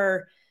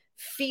more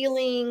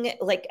feeling,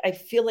 like I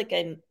feel like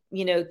I'm,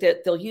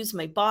 that they'll use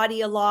my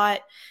body a lot.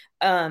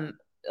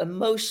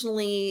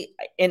 Emotionally,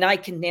 and I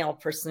can nail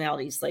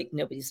personalities like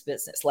nobody's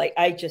business. Like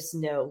I just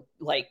know,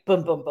 like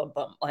boom, boom, boom,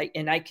 boom, like,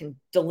 and I can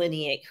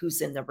delineate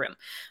who's in the room.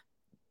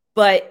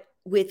 But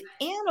with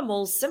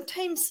animals,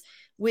 sometimes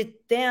with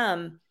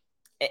them,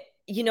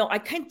 I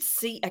kind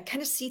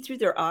of see through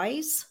their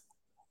eyes,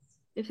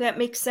 if that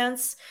makes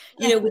sense.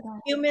 With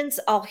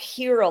humans, I'll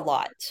hear a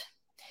lot.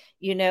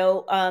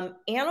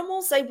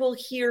 Animals I will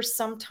hear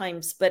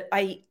sometimes, but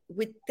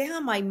with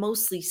them I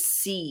mostly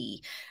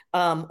see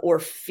or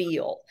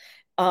feel.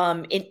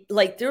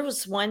 Like there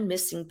was one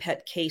missing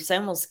pet case. I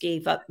almost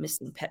gave up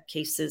missing pet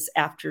cases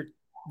after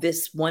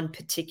this one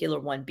particular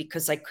one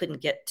because I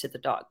couldn't get to the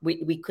dog.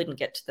 We couldn't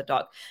get to the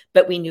dog,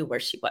 but we knew where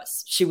she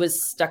was. She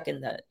was stuck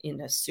in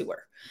a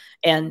sewer,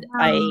 and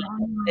I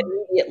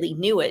immediately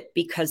knew it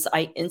because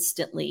I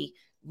instantly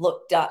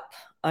looked up.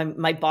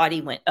 My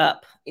body went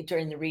up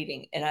during the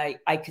reading, and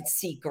I could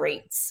see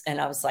grates,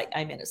 and I was like,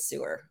 I'm in a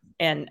sewer,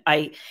 and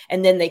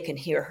then they can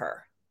hear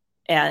her.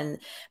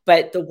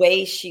 But the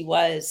way she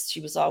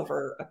was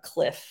over a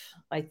cliff,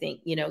 I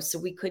think, so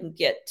we couldn't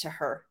get to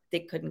her. They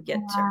couldn't get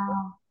to her.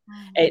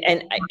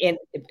 And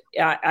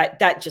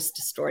that just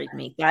destroyed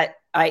me. That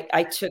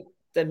I took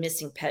the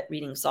missing pet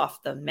readings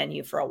off the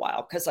menu for a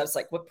while because I was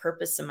like, what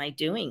purpose am I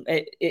doing?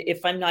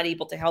 If I'm not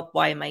able to help,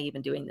 why am I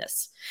even doing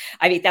this?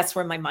 That's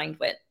where my mind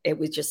went. It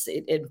was just,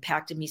 it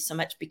impacted me so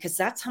much because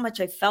that's how much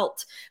I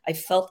felt. I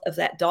felt of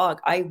that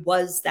dog. I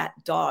was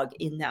that dog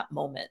in that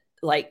moment.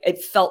 Like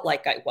it felt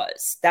like I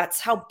was.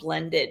 That's how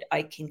blended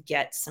I can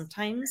get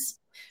sometimes.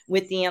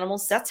 with the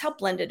animals. That's how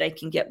blended I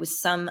can get with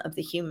some of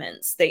the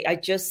humans. I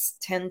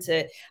just tend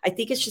to, I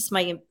think it's just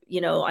my,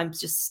 I'm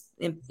just,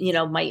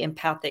 my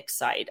empathic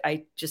side.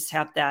 I just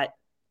have that,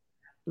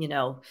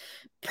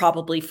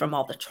 probably from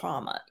all the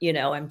trauma,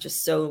 I'm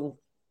just so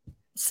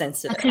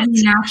sensitive. That could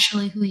be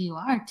naturally who you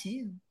are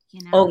too.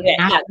 Oh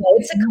yeah, no,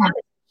 it's a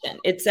combination.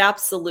 It's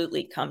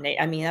absolutely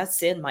combination. I mean,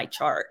 that's in my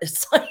chart.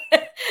 It's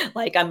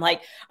like I'm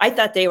like, I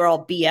thought they were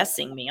all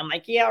BSing me. I'm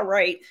like, yeah,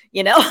 right,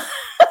 and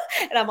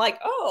I'm like,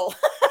 oh,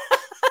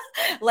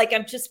 like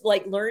I'm just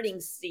like learning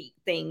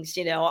things,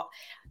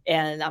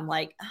 and I'm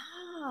like,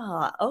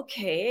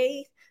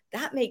 okay,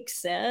 that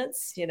makes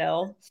sense,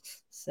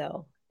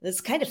 So it's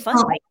kind of fun,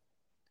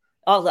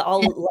 all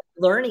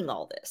learning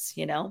all this,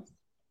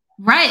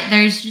 Right.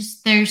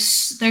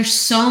 There's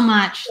so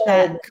much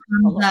that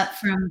comes up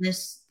from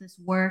this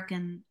work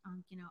and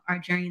our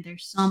journey.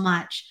 There's so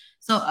much.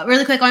 So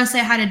really quick, I want to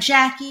say hi to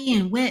Jackie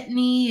and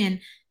Whitney and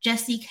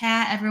Jessie,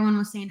 Cat. Everyone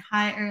was saying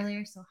hi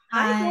earlier. So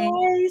hi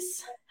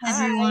guys.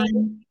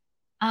 Everyone.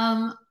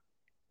 Hi.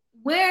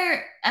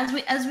 Where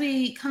as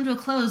we come to a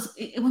close,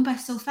 it went by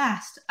so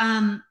fast.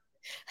 I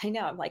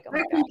know. I'm like, oh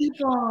my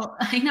God.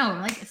 I know,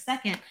 like a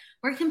second.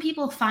 Where can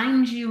people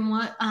find you and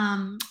what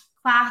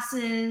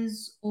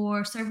classes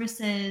or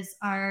services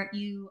are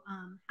you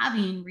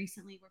having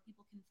recently where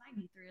people can find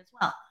you through as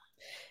well?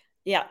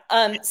 Yeah.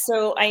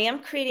 So I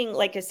am creating,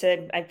 like I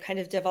said, I'm kind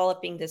of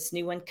developing this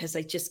new one because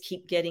I just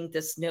keep getting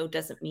this no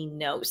doesn't mean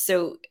no.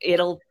 So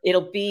it'll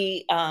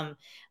be a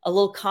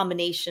little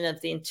combination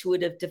of the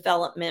intuitive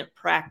development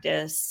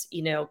practice,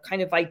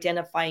 kind of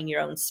identifying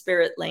your own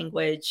spirit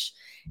language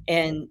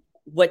and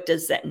what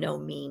does that no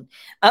mean?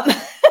 And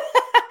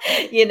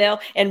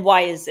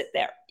why is it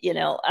there?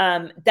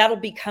 That'll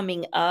be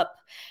coming up.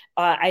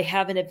 I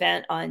have an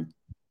event on,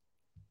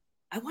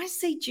 I want to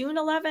say June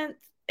 11th.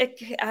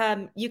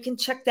 You can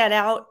check that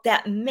out.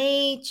 That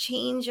may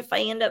change if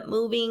I end up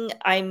moving.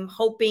 I'm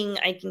hoping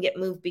I can get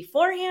moved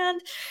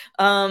beforehand.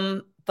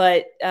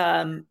 But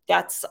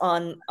that's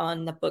on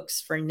the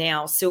books for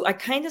now. So I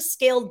kind of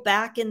scaled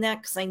back in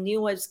that because I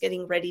knew I was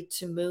getting ready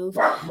to move.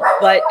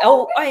 But,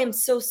 I am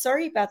so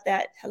sorry about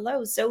that.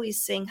 Hello,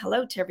 Zoe's saying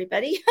hello to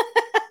everybody.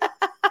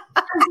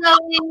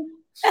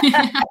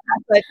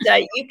 But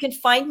you can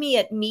find me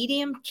at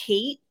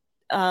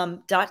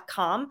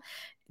mediumcate.com.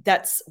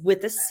 That's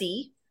with a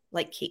C,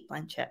 like Cate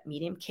Blanchett,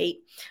 Medium Cate.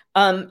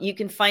 You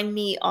can find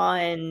me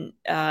on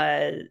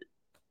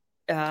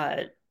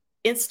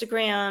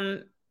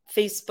Instagram,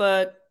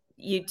 Facebook,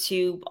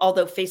 YouTube,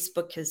 although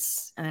Facebook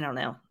is, I don't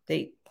know,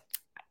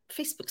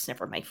 Facebook's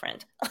never my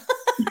friend.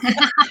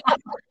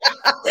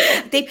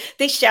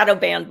 They shadow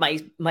banned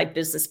my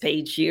business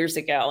page years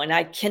ago, and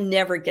I can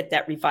never get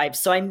that revived.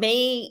 So I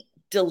may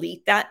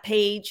delete that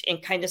page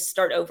and kind of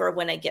start over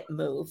when I get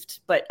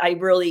moved. But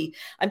I'm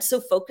so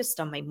focused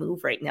on my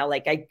move right now.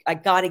 Like I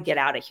got to get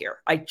out of here.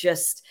 I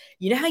just,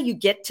 how you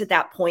get to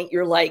that point,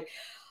 you're like,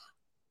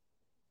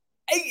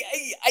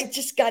 I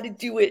just got to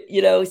do it,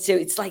 so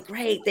it's like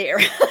right there.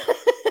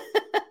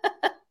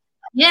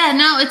 Yeah,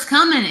 no, it's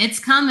coming. It's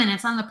coming.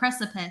 It's on the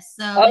precipice.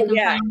 So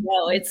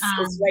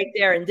it's right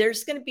there. And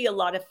there's going to be a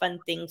lot of fun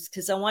things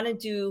because I want to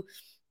do,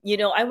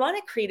 I want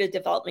to create a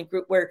development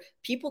group where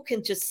people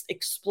can just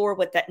explore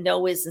what that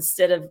no is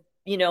instead of,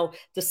 the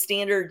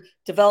standard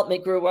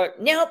development group where,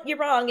 nope, you're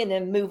wrong, and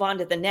then move on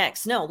to the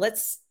next. No,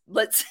 let's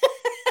let's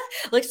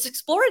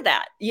explore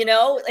that,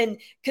 and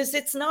because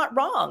it's not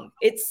wrong.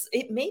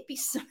 It may be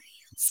somebody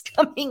else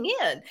coming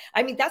in.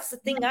 I mean, that's the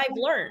thing I've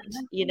learned,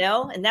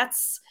 and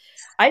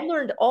I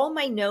learned all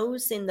my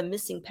no's in the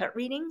missing pet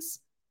readings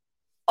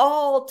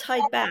all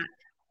tied back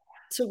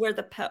to where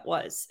the pet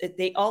was.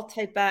 They all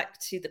tied back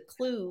to the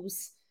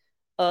clues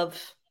of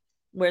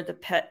where the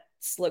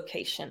pet's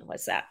location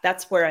was at.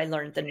 That's where I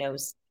learned the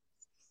no's.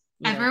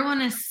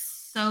 Everyone is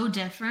so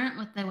different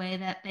with the way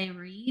that they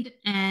read.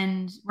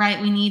 And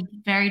we need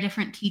very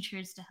different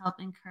teachers to help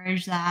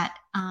encourage that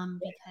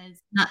because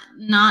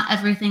not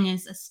everything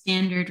is a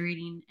standard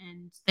reading.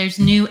 And there's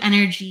new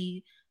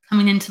energy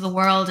coming into the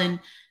world. And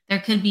there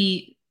could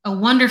be a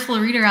wonderful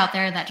reader out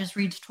there that just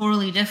reads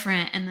totally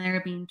different and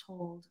they're being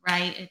told,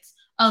 right? It's,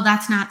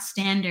 that's not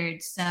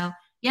standard. So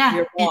yeah.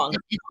 You're wrong.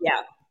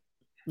 Yeah.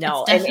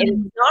 No, and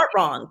it's not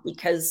wrong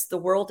because the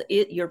world,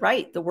 you're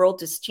right. The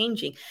world is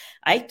changing.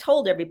 I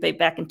told everybody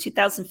back in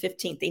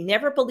 2015, they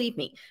never believed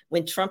me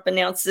when Trump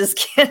announced his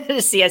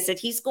candidacy. I said,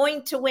 he's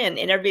going to win.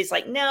 And everybody's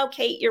like, no,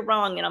 Cate, you're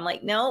wrong. And I'm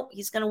like, no,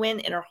 he's going to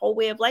win. And our whole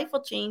way of life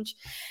will change.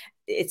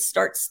 It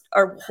starts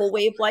our whole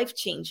way of life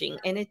changing.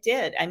 And it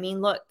did. I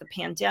mean, look, the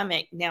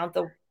pandemic, now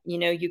the,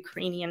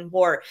 Ukrainian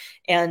war,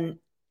 and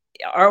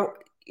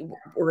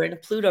we're in a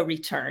Pluto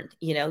return,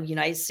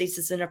 United States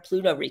is in a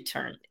Pluto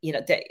return,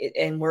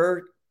 and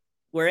we're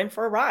in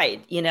for a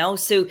ride,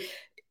 so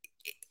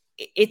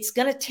it's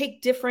going to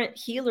take different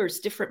healers,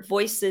 different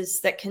voices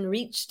that can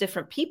reach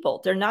different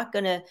people. Not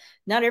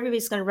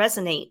everybody's going to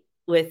resonate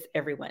with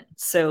everyone.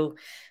 So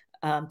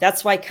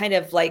that's why kind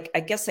of like, I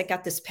guess I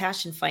got this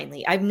passion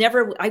finally. I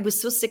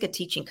was so sick of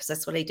teaching because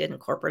that's what I did in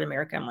corporate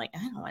America. I'm like, I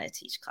don't want to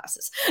teach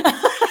classes.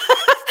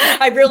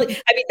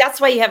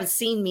 That's why you haven't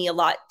seen me a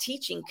lot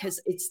teaching,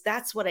 because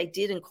that's what I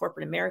did in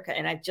corporate America.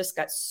 And I just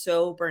got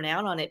so burnt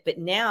out on it. But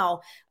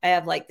now I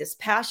have like this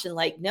passion,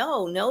 like,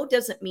 no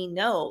doesn't mean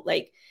no.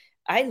 Like,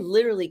 I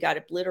literally got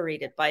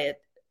obliterated by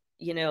it.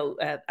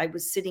 I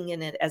was sitting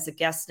in it as a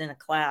guest in a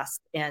class,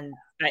 and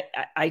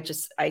I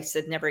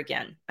said, never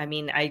again. I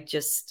mean, I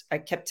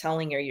kept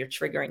telling her, you're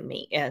triggering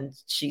me, and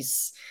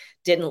she's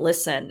didn't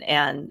listen.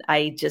 And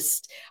I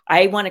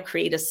want to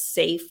create a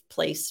safe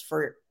place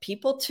for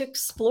people to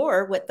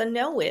explore what the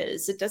no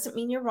is. It doesn't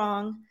mean you're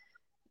wrong.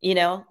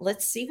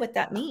 Let's see what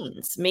that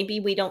means. Maybe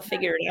we don't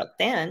figure it out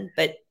then,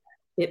 but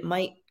it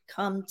might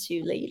come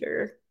to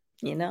later,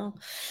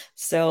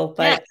 So,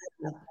 but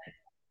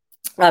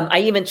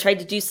I even tried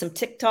to do some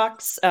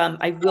TikToks.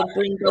 I will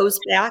bring those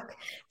back.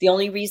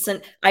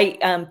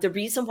 The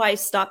reason why I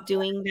stopped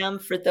doing them,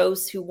 for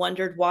those who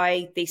wondered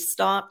why they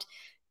stopped,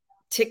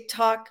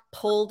 TikTok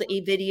pulled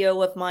a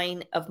video of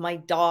mine of my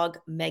dog,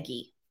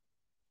 Meggie.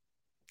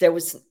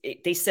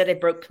 They said I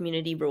broke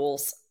community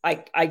rules.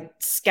 I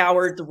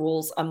scoured the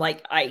rules. I'm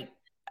like, I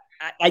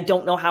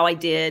don't know how I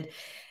did.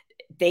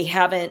 They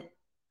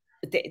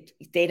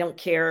don't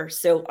care.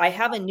 So I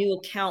have a new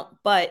account,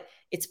 but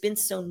it's been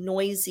so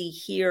noisy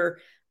here.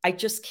 I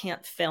just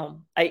can't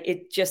film.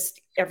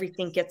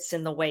 Everything gets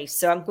in the way.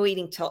 So I'm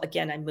waiting till,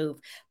 again, I move,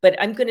 but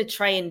I'm going to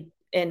try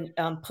and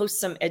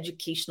post some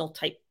educational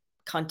type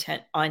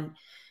content on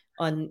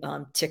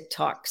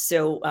TikTok.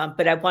 So,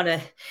 but I want to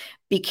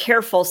be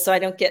careful so I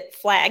don't get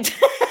flagged.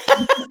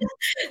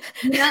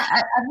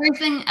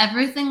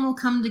 Everything will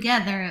come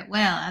together. It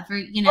will.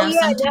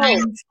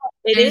 Sometimes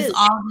there's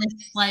all this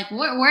like,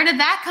 where did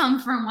that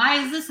come from?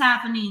 Why is this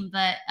happening?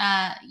 But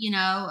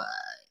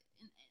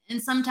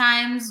and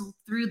sometimes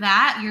through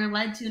that you're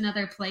led to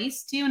another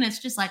place too, and it's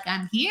just like,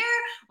 I'm here.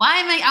 Why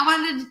am I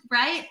wanted,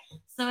 right?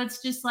 So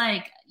it's just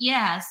like,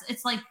 yes,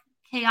 it's like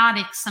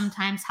chaotic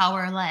sometimes how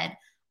we're led.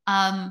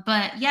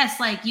 But yes,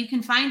 like you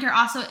can find her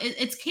also.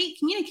 It's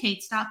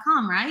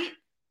CateCommunicates.com, right?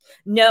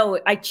 No,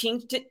 I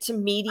changed it to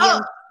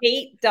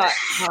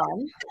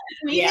MediumCate.com.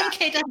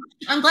 MediumCate.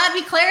 I'm glad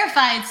we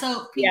clarified.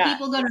 So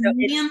people go to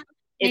Medium.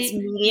 It's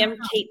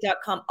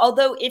MediumCate.com.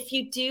 Although if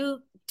you do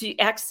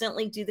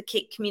accidentally do the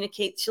Cate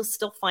Communicates, you'll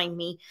still find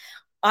me.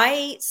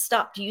 I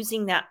stopped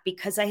using that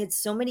because I had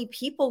so many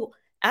people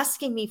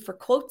asking me for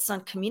quotes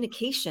on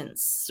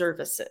communications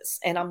services.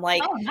 And I'm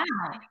like, oh,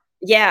 wow.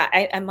 Yeah,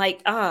 I'm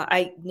like,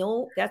 I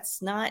know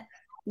that's not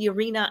the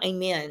arena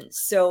I'm in.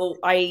 So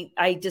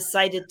I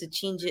decided to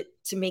change it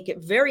to make it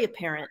very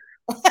apparent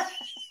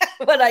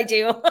what I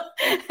do.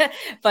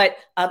 But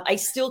I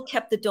still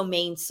kept the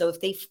domain. So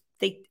if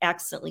they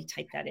accidentally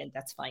type that in,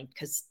 that's fine,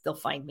 because they'll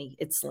find me.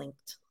 It's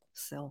linked.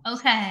 So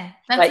okay,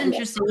 that's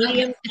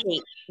interesting.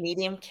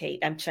 Medium Cate.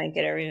 I'm trying to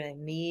get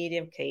everything.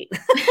 Medium Cate.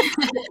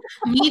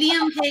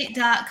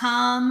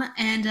 MediumCate.com.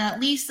 And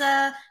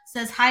Lisa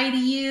says hi to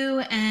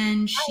you,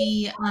 and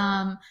she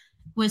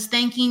was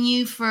thanking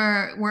you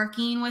for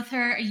working with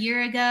her a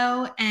year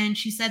ago, and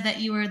she said that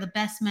you were the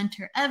best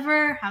mentor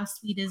ever. How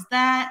sweet is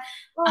that?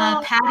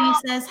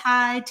 Patty says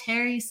hi.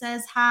 Terry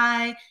says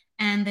hi,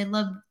 and they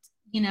love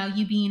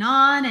you being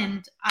on.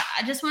 And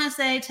I just want to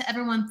say to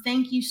everyone,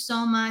 thank you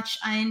so much.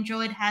 I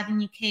enjoyed having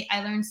you, Cate.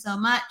 I learned so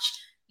much,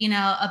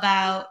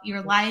 about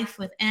your life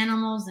with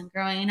animals and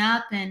growing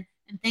up. And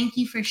thank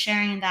you for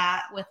sharing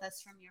that with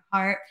us from your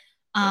heart.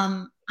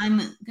 I'm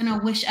going to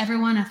wish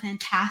everyone a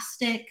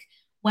fantastic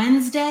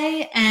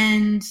Wednesday.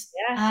 And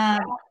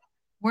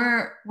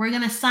we're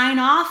going to sign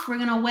off. We're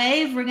going to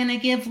wave. We're going to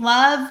give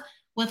love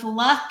with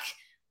luck,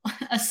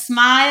 a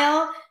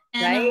smile,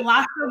 and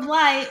lots of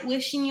light.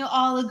 Wishing you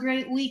all a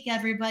great week,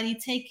 everybody.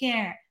 Take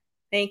care.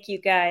 Thank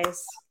you,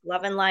 guys.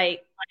 Love and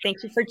light.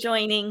 Thank you for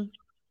joining.